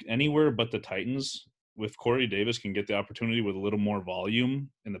I think anywhere but the Titans, with Corey Davis, can get the opportunity with a little more volume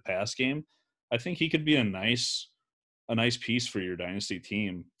in the pass game. I think he could be a nice piece for your dynasty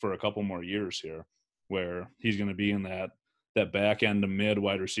team for a couple more years here, where he's going to be in that back end to mid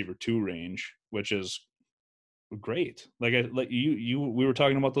wide receiver 2 range, which is great. We were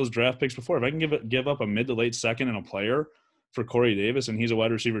talking about those draft picks before. If I can give up a mid to late second and a player for Corey Davis, and he's a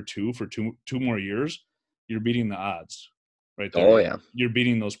wide receiver 2 for two more years, you're beating the odds right there. Oh yeah, you're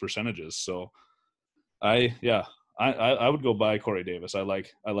beating those percentages. So I would go buy Corey Davis. I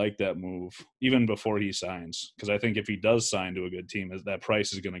like that move even before he signs, because I think if he does sign to a good team, that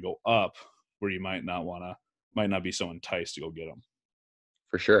price is going to go up where you might not be so enticed to go get him.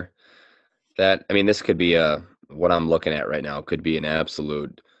 For sure. This could be what I'm looking at right now could be an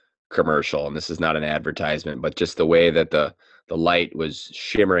absolute commercial, and this is not an advertisement, but just the way that the light was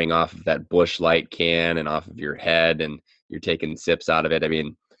shimmering off of that Busch Light can and off of your head, and you're taking sips out of it. I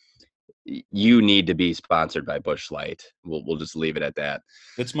mean, you need to be sponsored by Busch Light. We'll just leave it at that.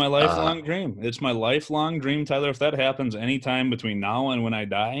 It's my lifelong dream. It's my lifelong dream, Tyler. If that happens anytime between now and when I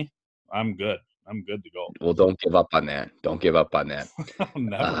die, I'm good. I'm good to go. Well, don't give up on that. Don't give up on that.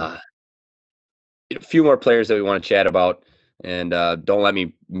 Never. A few more players that we want to chat about, and don't let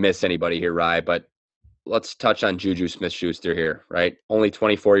me miss anybody here, Rye, but let's touch on Juju Smith-Schuster here, right? Only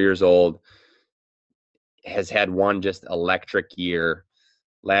 24 years old, has had one just electric year.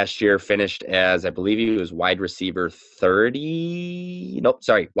 Last year finished as, I believe he was wide receiver 17 in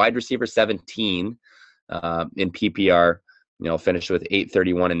PPR. Finished with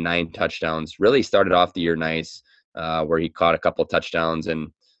 831 and 9 touchdowns. Really started off the year nice, where he caught a couple touchdowns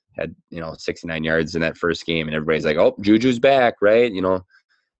and had 69 yards in that first game, and everybody's like, "Oh, Juju's back, right?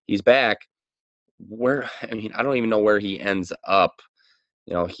 He's back." I don't even know where he ends up.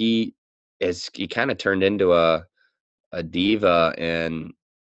 He kind of turned into a diva, and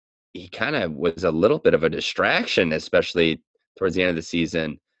he kind of was a little bit of a distraction, especially towards the end of the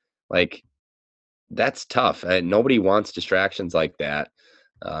season. Like, that's tough. Nobody wants distractions like that.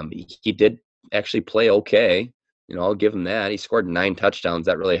 He did actually play okay. I'll give him that. He scored 9 touchdowns.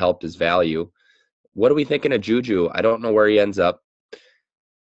 That really helped his value. What are we thinking of Juju? I don't know where he ends up.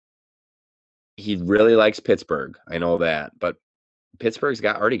 He really likes Pittsburgh. I know that. But Pittsburgh's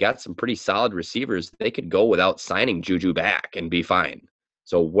already got some pretty solid receivers. They could go without signing Juju back and be fine.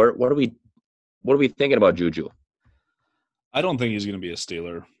 So what are we thinking about Juju? I don't think he's going to be a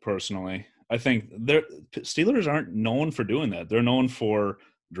Steeler, personally. I think Steelers aren't known for doing that. They're known for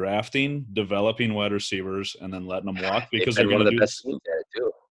drafting, developing wide receivers, and then letting them walk because they're one of the best teams at it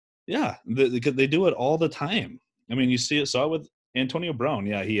too. Yeah, they do it all the time. I mean, you saw it with Antonio Brown.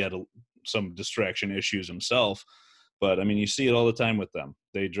 Yeah, he had some distraction issues himself, but I mean, you see it all the time with them.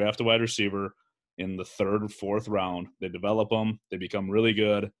 They draft a wide receiver in the 3rd or 4th round. They develop them. They become really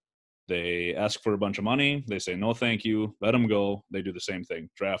good. They ask for a bunch of money. They say, no, thank you. Let them go. They do the same thing.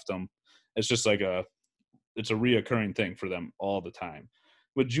 Draft them. It's just like it's a reoccurring thing for them all the time.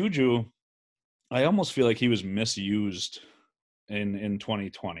 With Juju, I almost feel like he was misused in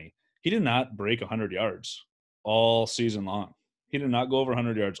 2020. He did not break 100 yards all season long. He did not go over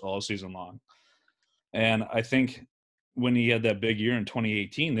 100 yards all season long. And I think when he had that big year in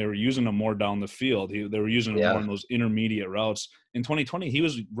 2018, they were using him more down the field. They were using him more in those intermediate routes. In 2020, he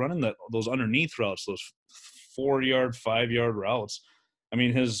was running those underneath routes, those 4-yard, 5-yard routes. I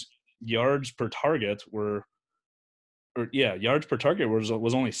mean, his yards per target was only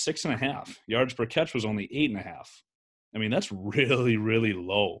 6.5. Yards per catch was only 8.5. I mean, that's really, really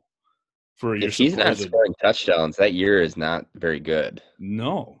low for your. If he's not scoring touchdowns, that year is not very good.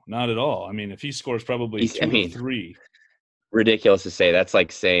 No, not at all. I mean, if he scores probably 2 or 3. Ridiculous to say. That's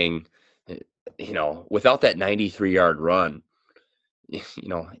like saying, without that 93-yard run,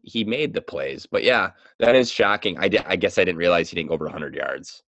 he made the plays. But yeah, that is shocking. I guess I didn't realize he didn't go over 100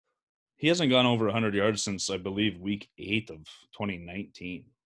 yards. He hasn't gone over 100 yards since, I believe, week 8 of 2019.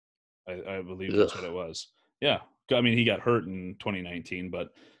 I believe that's what it was. Yeah. I mean, he got hurt in 2019, but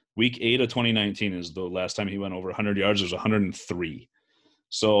week 8 of 2019 is the last time he went over 100 yards. It was 103.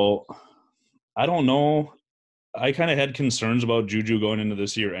 So I don't know. I kind of had concerns about Juju going into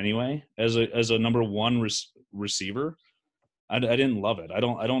this year anyway, as a number 1 receiver. I didn't love it. I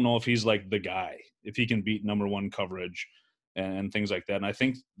don't know if he's like the guy, if he can beat number 1 coverage and things like that. And I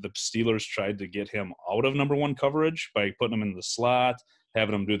think the Steelers tried to get him out of number 1 coverage by putting him in the slot,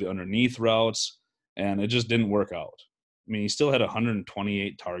 having him do the underneath routes, and it just didn't work out. I mean, he still had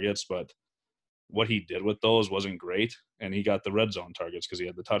 128 targets, but what he did with those wasn't great, and he got the red zone targets because he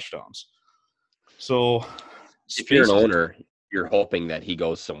had the touchdowns. So if you're an owner, you're hoping that he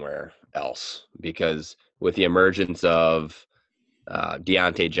goes somewhere else, because with the emergence of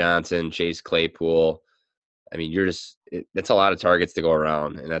Deontay Johnson, Chase Claypool, I mean, it's a lot of targets to go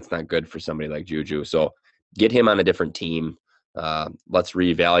around, and that's not good for somebody like Juju. So get him on a different team. Let's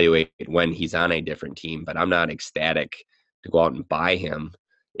reevaluate when he's on a different team, but I'm not ecstatic to go out and buy him.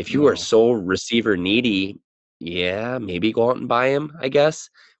 If you are so receiver needy, yeah, maybe go out and buy him, I guess,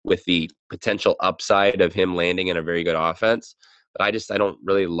 with the potential upside of him landing in a very good offense. But I don't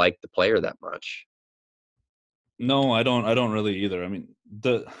really like the player that much. No, I don't really either. I mean,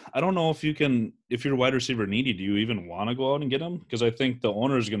 I don't know if you're wide receiver needy, do you even want to go out and get him? Because I think the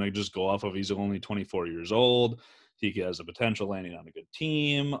owner is going to just go off of he's only 24 years old. He has a potential landing on a good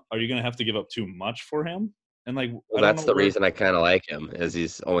team. Are you going to have to give up too much for him? And that's the reason I kind of like him, is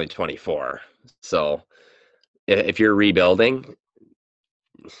he's only 24. So if you're rebuilding,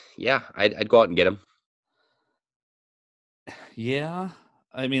 yeah, I'd go out and get him. Yeah.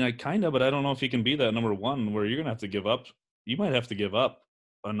 I mean, but I don't know if he can be that number 1 where you're going to have to give up. You might have to give up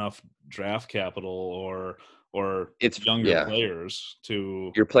enough draft capital or It's younger yeah. players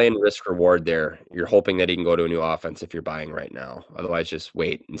to. You're playing risk reward there. You're hoping that he can go to a new offense if you're buying right now. Otherwise, just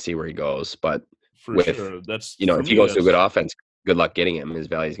wait and see where he goes. But For with, sure, that's for if he me. goes to a good That's offense, good luck getting him. His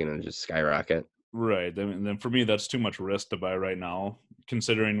value is going to just skyrocket. right. I mean, then for me, that's too much risk to buy right now,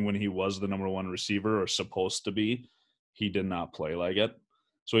 considering when he was the number one receiver or supposed to be, he did not play like it.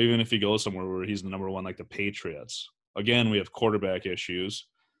 So even if he goes somewhere where he's the number one, like the Patriots, again, we have quarterback issues.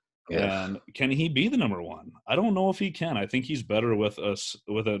 Yeah. And can he be the number one? I don't know if he can. I think he's better with us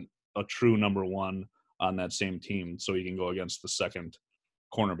with a true number one on that same team, so he can go against the second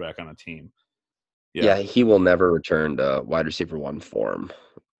cornerback on a team. Yeah, he will never return to wide receiver 1 form.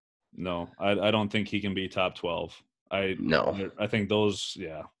 No, I don't think he can be top 12. No. I think those.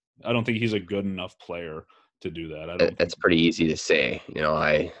 Yeah, I don't think he's a good enough player to do that. I don't. That's pretty easy to say.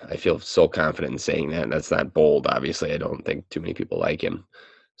 I feel so confident in saying that. That's not bold, obviously. I don't think too many people like him.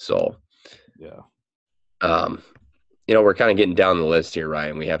 So, yeah. We're kind of getting down the list here,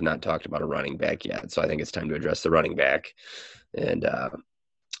 Ryan. We have not talked about a running back yet. So I think it's time to address the running back. And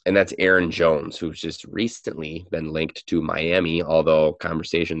that's Aaron Jones, who's just recently been linked to Miami, although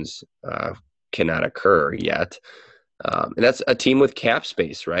conversations cannot occur yet. And that's a team with cap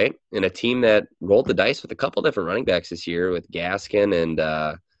space, right? And a team that rolled the dice with a couple different running backs this year with Gaskin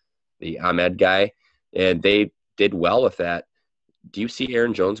and the Ahmed guy, and they did well with that. Do you see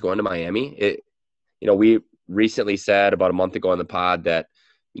Aaron Jones going to Miami? We recently said about a month ago on the pod that,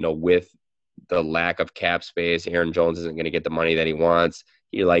 with the lack of cap space, Aaron Jones isn't going to get the money that he wants.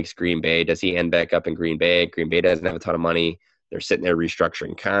 He likes Green Bay. Does he end back up in Green Bay? Green Bay doesn't have a ton of money. They're sitting there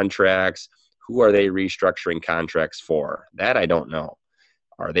restructuring contracts. Who are they restructuring contracts for? That I don't know.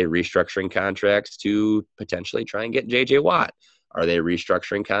 Are they restructuring contracts to potentially try and get J.J. Watt? Are they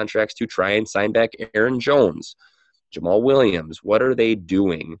restructuring contracts to try and sign back Aaron Jones, Jamal Williams? What are they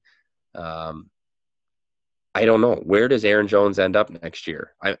doing? I don't know. Where does Aaron Jones end up next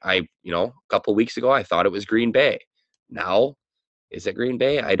year? A couple of weeks ago, I thought it was Green Bay. Now, is it Green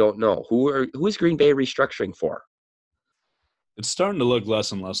Bay? I don't know. Who is Green Bay restructuring for? It's starting to look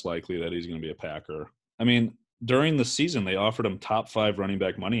less and less likely that he's going to be a Packer. I mean, during the season, they offered him top 5 running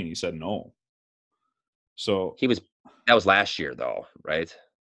back money, and he said no. So that was last year, though, right?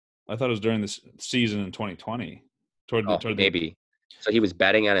 I thought it was during this season in 2020. Maybe. So he was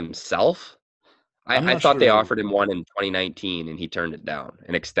betting on himself? I thought sure. They offered him one in 2019, and he turned it down,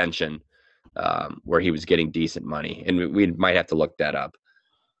 an extension where he was getting decent money. And we might have to look that up.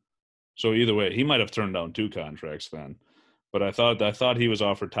 So either way, he might have turned down 2 contracts then. But I thought he was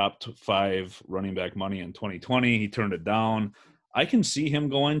offered top 5 running back money in 2020. He turned it down. I can see him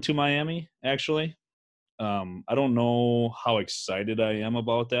going to Miami, actually. I don't know how excited I am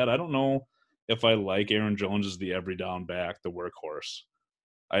about that. I don't know if I like Aaron Jones as the every down back, the workhorse.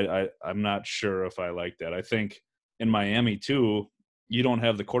 I'm not sure if I like that. I think in Miami, too, you don't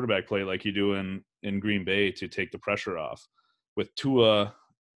have the quarterback play like you do in Green Bay to take the pressure off. With Tua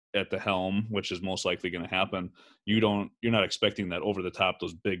at the helm, which is most likely going to happen, you're not expecting that over the top,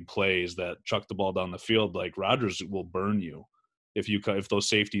 those big plays that chuck the ball down the field. Like Rodgers will burn you if those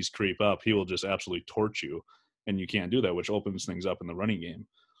safeties creep up. He will just absolutely torch you, and you can't do that, which opens things up in the running game.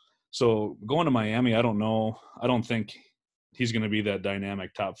 So going to Miami, I don't know. I don't think he's going to be that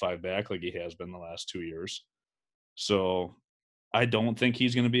dynamic top 5 back like he has been the last 2 years. So I don't think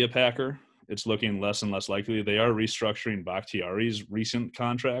he's going to be a Packer. It's looking less and less likely. They are restructuring Bakhtiari's recent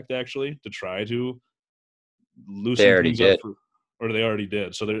contract, actually, to try to loosen things up. Or they already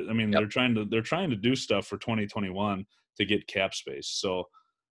did. So they're trying to do stuff for 2021 to get cap space. So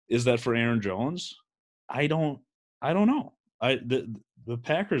is that for Aaron Jones? I don't know. The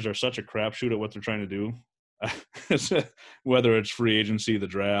Packers are such a crapshoot at what they're trying to do. Whether it's free agency, the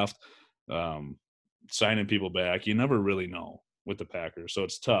draft, signing people back, you never really know with the Packers. So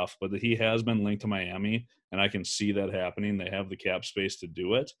it's tough, but he has been linked to Miami, and I can see that happening. They have the cap space to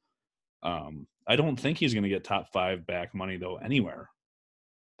do it. I don't think he's going to get top 5 back money, though, anywhere.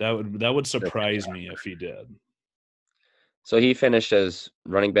 That would surprise me if he did. So he finished as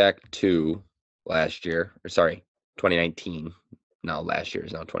running back 2 last year, 2019. Now last year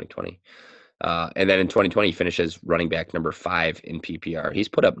is now 2020. And then in 2020, he finishes running back number 5 in PPR. He's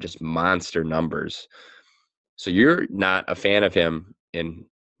put up just monster numbers. So you're not a fan of him in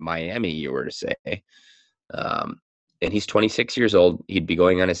Miami, you were to say. And he's 26 years old. He'd be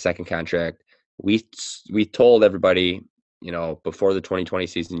going on his second contract. We told everybody, before the 2020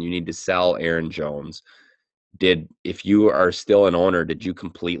 season, you need to sell Aaron Jones. If you are still an owner, did you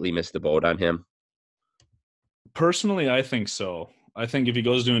completely miss the boat on him? Personally, I think so. I think if he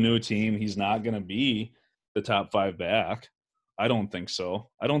goes to a new team, he's not going to be the top 5 back. I don't think so.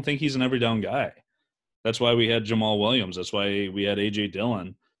 I don't think he's an every down guy. That's why we had Jamal Williams. That's why we had A.J.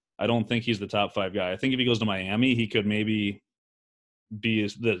 Dillon. I don't think he's the top 5 guy. I think if he goes to Miami, he could maybe be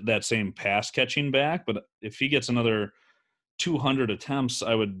that same pass catching back. But if he gets another 200 attempts,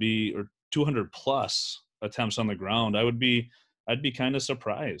 or 200 plus attempts on the ground, I'd be kind of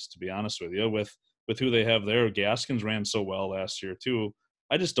surprised, to be honest with you, with who they have there. Gaskins ran so well last year too.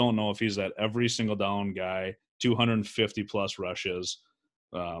 I just don't know if he's that every single down guy, 250 plus rushes,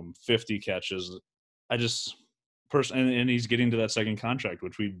 50 catches. And he's getting to that second contract,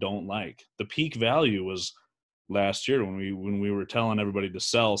 which we don't like. The peak value was last year when we were telling everybody to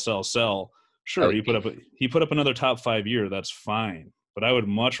sell. Sure, he put up another top 5 year. That's fine, but I would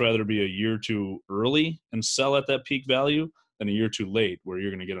much rather be a year too early and sell at that peak value than a year too late, where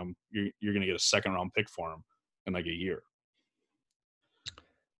you're going to get him. You're going to get a second round pick for him in like a year.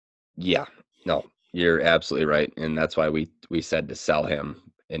 Yeah, no, you're absolutely right, and that's why we said to sell him.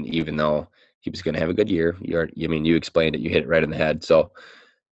 And even though he was going to have a good year, you explained it. You hit it right in the head. So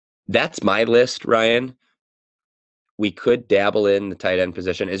that's my list, Ryan. We could dabble in the tight end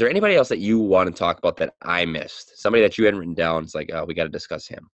position. Is there anybody else that you want to talk about that I missed? Somebody that you hadn't written down. It's like, oh, we got to discuss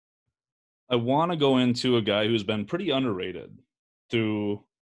him. I want to go into a guy who's been pretty underrated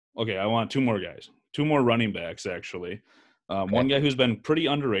I want 2 more guys, 2 more running backs, actually. Okay. One guy who's been pretty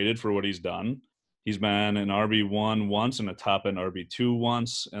underrated for what he's done. He's been an RB1 once and a top-end RB2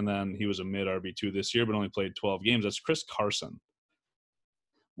 once, and then he was a mid RB2 this year, but only played 12 games. That's Chris Carson.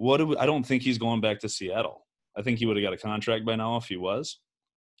 I don't think he's going back to Seattle. I think he would have got a contract by now if he was.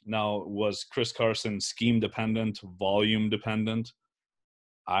 Now, was Chris Carson scheme-dependent, volume-dependent?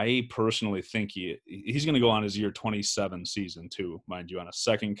 I personally think he's going to go on his year 27 season too, mind you, on a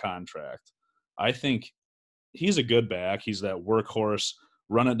second contract. I think he's a good back. He's that workhorse,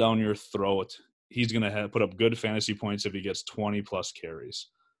 run it down your throat. He's going to put up good fantasy points if he gets 20-plus carries.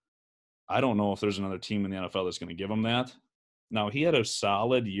 I don't know if there's another team in the NFL that's going to give him that. Now, he had a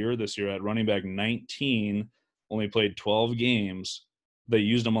solid year this year at running back 19, only played 12 games. They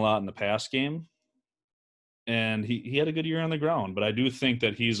used him a lot in the pass game. And he had a good year on the ground, but I do think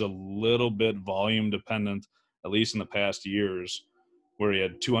that he's a little bit volume dependent, at least in the past years, where he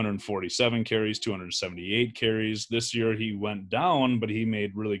had 247 carries, 278 carries. This year he went down, but he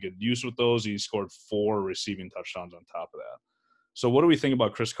made really good use with those. He scored 4 receiving touchdowns on top of that. So what do we think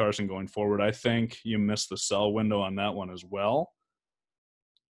about Chris Carson going forward? I think you missed the sell window on that one as well.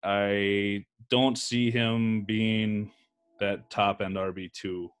 I don't see him being that top-end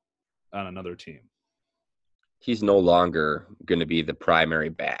RB2 on another team. He's no longer going to be the primary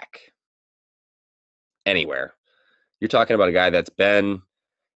back anywhere. You're talking about a guy that's been,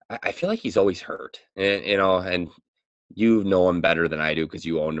 I feel like he's always hurt, and you know him better than I do because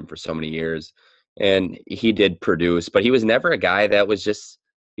you owned him for so many years, and he did produce, but he was never a guy that was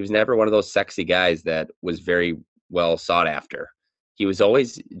he was never one of those sexy guys that was very well sought after. He was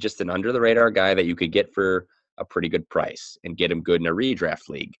always just an under the radar guy that you could get for a pretty good price and get him good in a redraft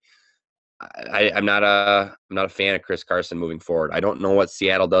league. I'm not a fan of Chris Carson moving forward. I don't know what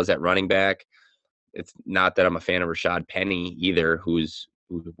Seattle does at running back. It's not that I'm a fan of Rashad Penny either, who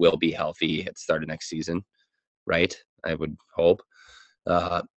will be healthy at the start of next season, right? I would hope.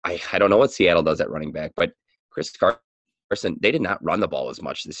 I don't know what Seattle does at running back, but Chris Carson, they did not run the ball as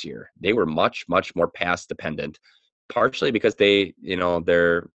much this year. They were much, much more pass dependent, partially because their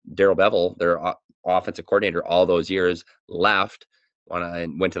Darrell Bevell, their offensive coordinator all those years, left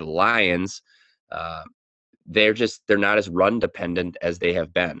and went to the Lions. They're not as run dependent as they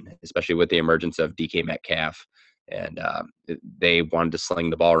have been, especially with the emergence of DK Metcalf, and they wanted to sling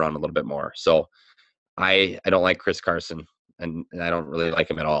the ball around a little bit more. So I don't like Chris Carson, and I don't really like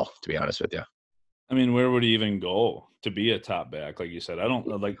him at all, to be honest with you. I mean, where would he even go to be a top back? Like you said,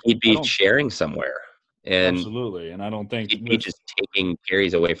 he'd be sharing somewhere. And absolutely. And I don't think he'd be just taking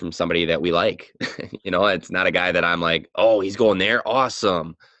carries away from somebody that we like. It's not a guy that I'm like, oh, he's going there.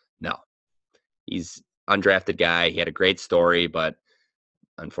 Awesome. No, he's undrafted guy. He had a great story, but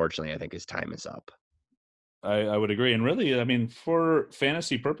unfortunately, I think his time is up. I would agree. And really, I mean, for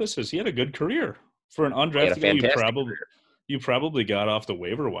fantasy purposes, he had a good career. For an undrafted guy, you probably got off the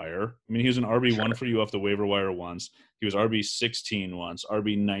waiver wire. I mean, he was an RB1 for you off the waiver wire once. He was RB16 once,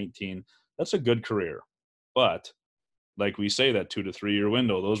 RB19. That's a good career. But like we say, that 2 to 3 year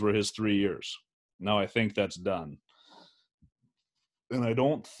window, those were his 3 years. Now I think that's done. And I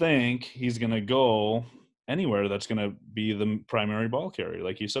don't think he's going to go anywhere that's going to be the primary ball carrier.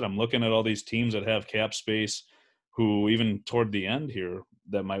 Like you said, I'm looking at all these teams that have cap space who even toward the end here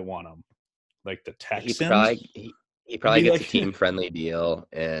that might want him. Like the Texans. He probably gets a like team-friendly deal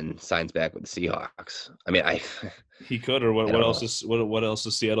and signs back with the Seahawks. I mean, he could, or I what don't else know. is what else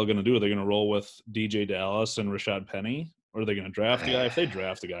is Seattle going to do? Are they going to roll with DJ Dallas and Rashad Penny, or are they going to draft the guy? If they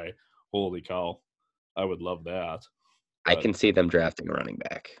draft a guy, holy cow, I would love that. I But can see them drafting a running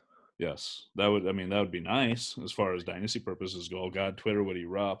back. yes, that would be nice as far as dynasty purposes go. God, Twitter would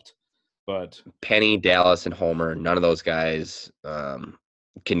erupt. But Penny, Dallas, and Homer, none of those guys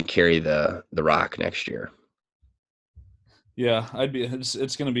can carry the rock next year. yeah,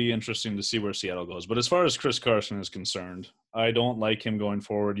 it's going to be interesting to see where Seattle goes. But as far as Chris Carson is concerned, I don't like him going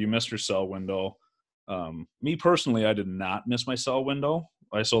forward. You missed your sell window. Me personally, I did not miss my sell window.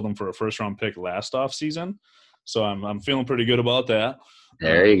 I sold him for a first-round pick last offseason, so I'm feeling pretty good about that.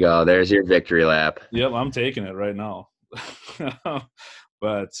 There you go. There's your victory lap. Yep, I'm taking it right now.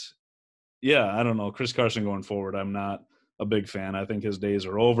 But yeah, I don't know. Chris Carson going forward, I'm not a big fan. I think his days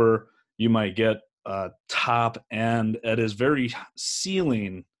are over. You might get a top end at his very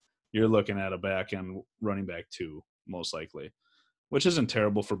ceiling. You're looking at a back end running back 2, most likely, which isn't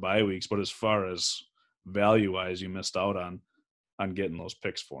terrible for bye weeks. But as far as value wise, you missed out on getting those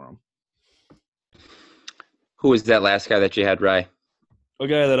picks for him. Who was that last guy that you had, Rye? A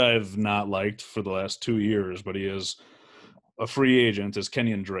guy that I've not liked for the last 2 years, but he is a free agent, is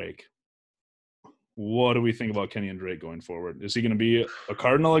Kenyon Drake. What do we think about Kenyon Drake going forward? Is he going to be a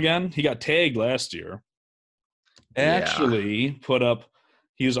Cardinal again? He got tagged last year. Actually put up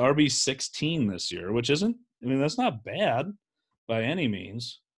 – he was RB16 this year, which isn't – I mean, that's not bad by any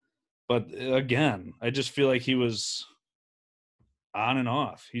means. But, again, I just feel like he was on and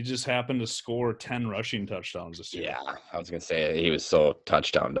off. He just happened to score 10 rushing touchdowns this year. Yeah, I was going to say he was so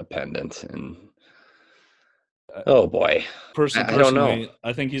touchdown dependent. And oh, boy. Personally, I don't know.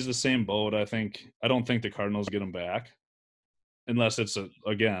 I think he's the same boat. I don't think the Cardinals get him back unless it's,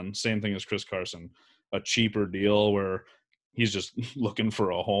 again, same thing as Chris Carson, a cheaper deal where he's just looking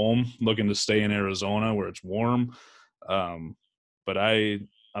for a home, looking to stay in Arizona where it's warm. But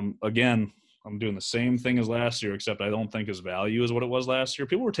I'm doing the same thing as last year, except I don't think his value is what it was last year.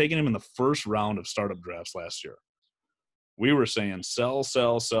 People were taking him in the first round of startup drafts last year. We were saying sell,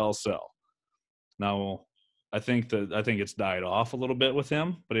 sell, sell, sell. Now, I think it's died off a little bit with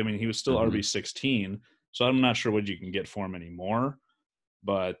him, but I mean, he was still RB16, so I'm not sure what you can get for him anymore.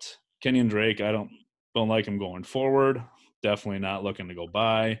 But Kenyon Drake, I don't like him going forward. Definitely not looking to go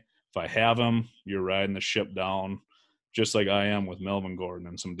buy. If I have him, you're riding the ship down, just like I am with Melvin Gordon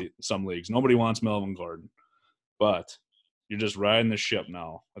in some leagues. Nobody wants Melvin Gordon, but you're just riding the ship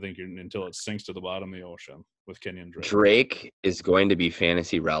now. I think until it sinks to the bottom of the ocean with Kenyon Drake. Drake is going to be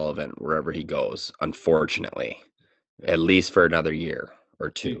fantasy relevant wherever he goes, unfortunately, at least for another year or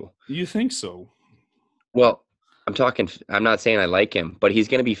two. You think so? Well, I'm not saying I like him, but he's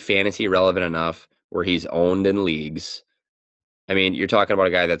going to be fantasy relevant enough where he's owned in leagues. I mean, you're talking about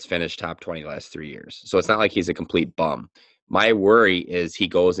a guy that's finished top 20 the last 3 years. So it's not like he's a complete bum. My worry is he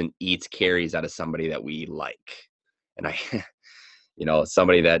goes and eats carries out of somebody that we like. And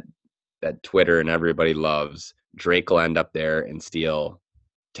somebody that Twitter and everybody loves. Drake will end up there and steal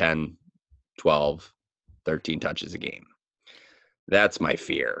 10, 12, 13 touches a game. That's my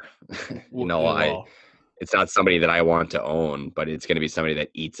fear. It's not somebody that I want to own, but it's going to be somebody that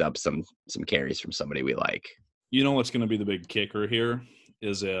eats up some carries from somebody we like. You know what's going to be the big kicker here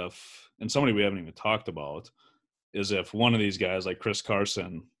is and somebody we haven't even talked about, is if one of these guys like Chris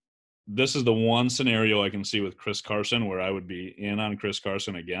Carson, this is the one scenario I can see with Chris Carson where I would be in on Chris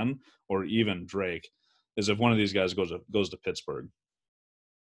Carson again, or even Drake, is if one of these guys goes to Pittsburgh.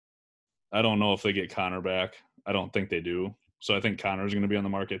 I don't know if they get Connor back. I don't think they do. So I think Connor's going to be on the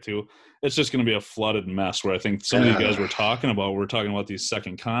market too. It's just going to be a flooded mess where I think some of these guys we're talking about these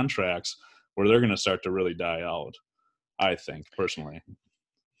second contracts where they're going to start to really die out, I think, personally.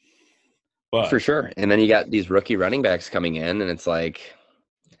 But for sure. And then you got these rookie running backs coming in, and it's like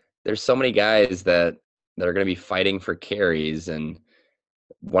there's so many guys that are going to be fighting for carries, and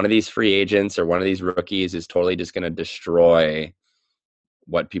one of these free agents or one of these rookies is totally just going to destroy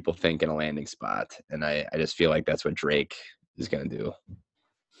what people think in a landing spot. And I just feel like that's what Drake is going to do.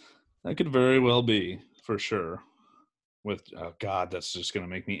 That could very well be, for sure. God, that's just going to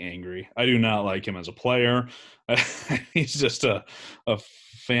make me angry. I do not like him as a player. He's just a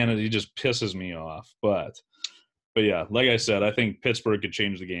fan of, he just pisses me off. But yeah, like I said, I think Pittsburgh could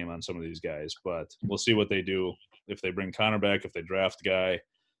change the game on some of these guys, but we'll see what they do. If they bring Connor back, if they draft a guy,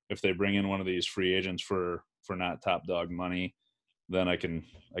 if they bring in one of these free agents for not top dog money, then I can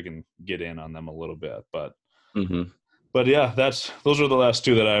get in on them a little bit. But But yeah, those are the last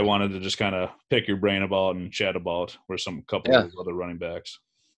two that I wanted to just kind of pick your brain about and chat about. Were some couple of other running backs.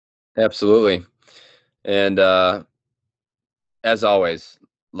 Absolutely. And As always,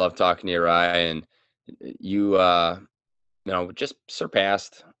 love talking to you, Ryan. You, just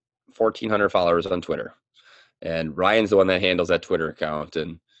surpassed 1,400 followers on Twitter, and Ryan's the one that handles that Twitter account.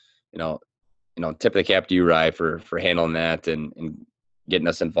 And you know, tip of the cap to you, Ryan, for handling that and getting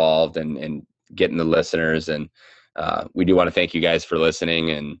us involved and getting the listeners. And we do want to thank you guys for listening.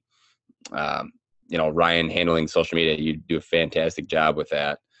 And Ryan handling social media, you do a fantastic job with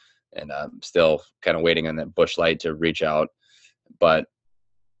that. And I'm still kind of waiting on that Busch Light to reach out. But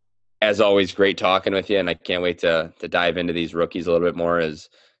as always, great talking with you, and I can't wait to dive into these rookies a little bit more as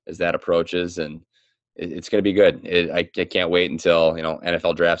that approaches, and it's going to be good. I can't wait until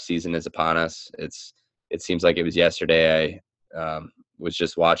NFL draft season is upon us. It seems like it was yesterday. I was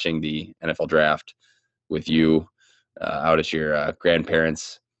just watching the NFL draft with you out at your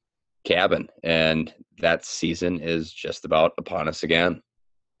grandparents' cabin, and that season is just about upon us again.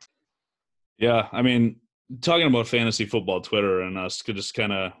 Yeah, I mean, talking about fantasy football Twitter and us could just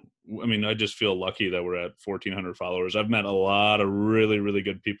kind of, I just feel lucky that we're at 1,400 followers. I've met a lot of really, really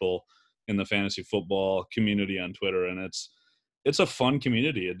good people in the fantasy football community on Twitter, and it's a fun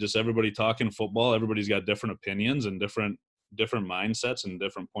community. It just everybody talking football. Everybody's got different opinions and different mindsets and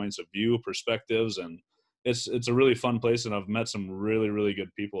different points of view, perspectives, and it's a really fun place. And I've met some really, really good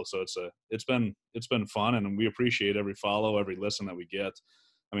people. So it's been fun, and we appreciate every follow, every listen that we get.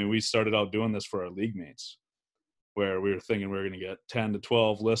 We started out doing this for our league mates, where we were thinking we were going to get 10 to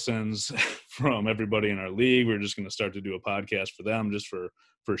 12 listens from everybody in our league. We were just going to start to do a podcast for them just for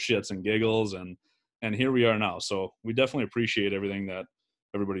shits and giggles. And here we are now. So we definitely appreciate everything that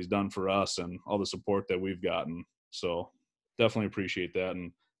everybody's done for us and all the support that we've gotten. So definitely appreciate that.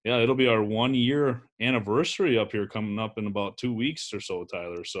 And yeah, it'll be our 1 year anniversary up here coming up in about 2 weeks or so,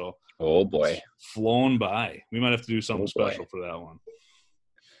 Tyler. So, oh boy, flown by. We might have to do something special for that one.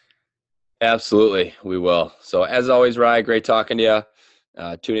 Absolutely, we will. So as always, Ryan, great talking to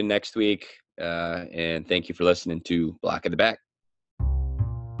you. Tune in next week, and thank you for listening to Block in the Back.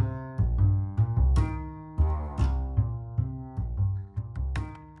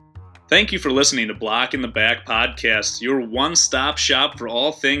 Thank you for listening to Block in the Back podcast, your one-stop shop for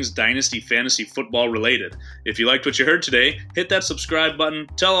all things Dynasty Fantasy Football related. If you liked what you heard today, hit that subscribe button,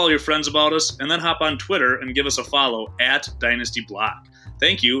 tell all your friends about us, and then hop on Twitter and give us a follow at Dynasty Block.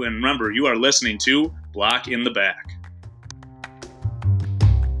 Thank you, and remember, you are listening to Block in the Back.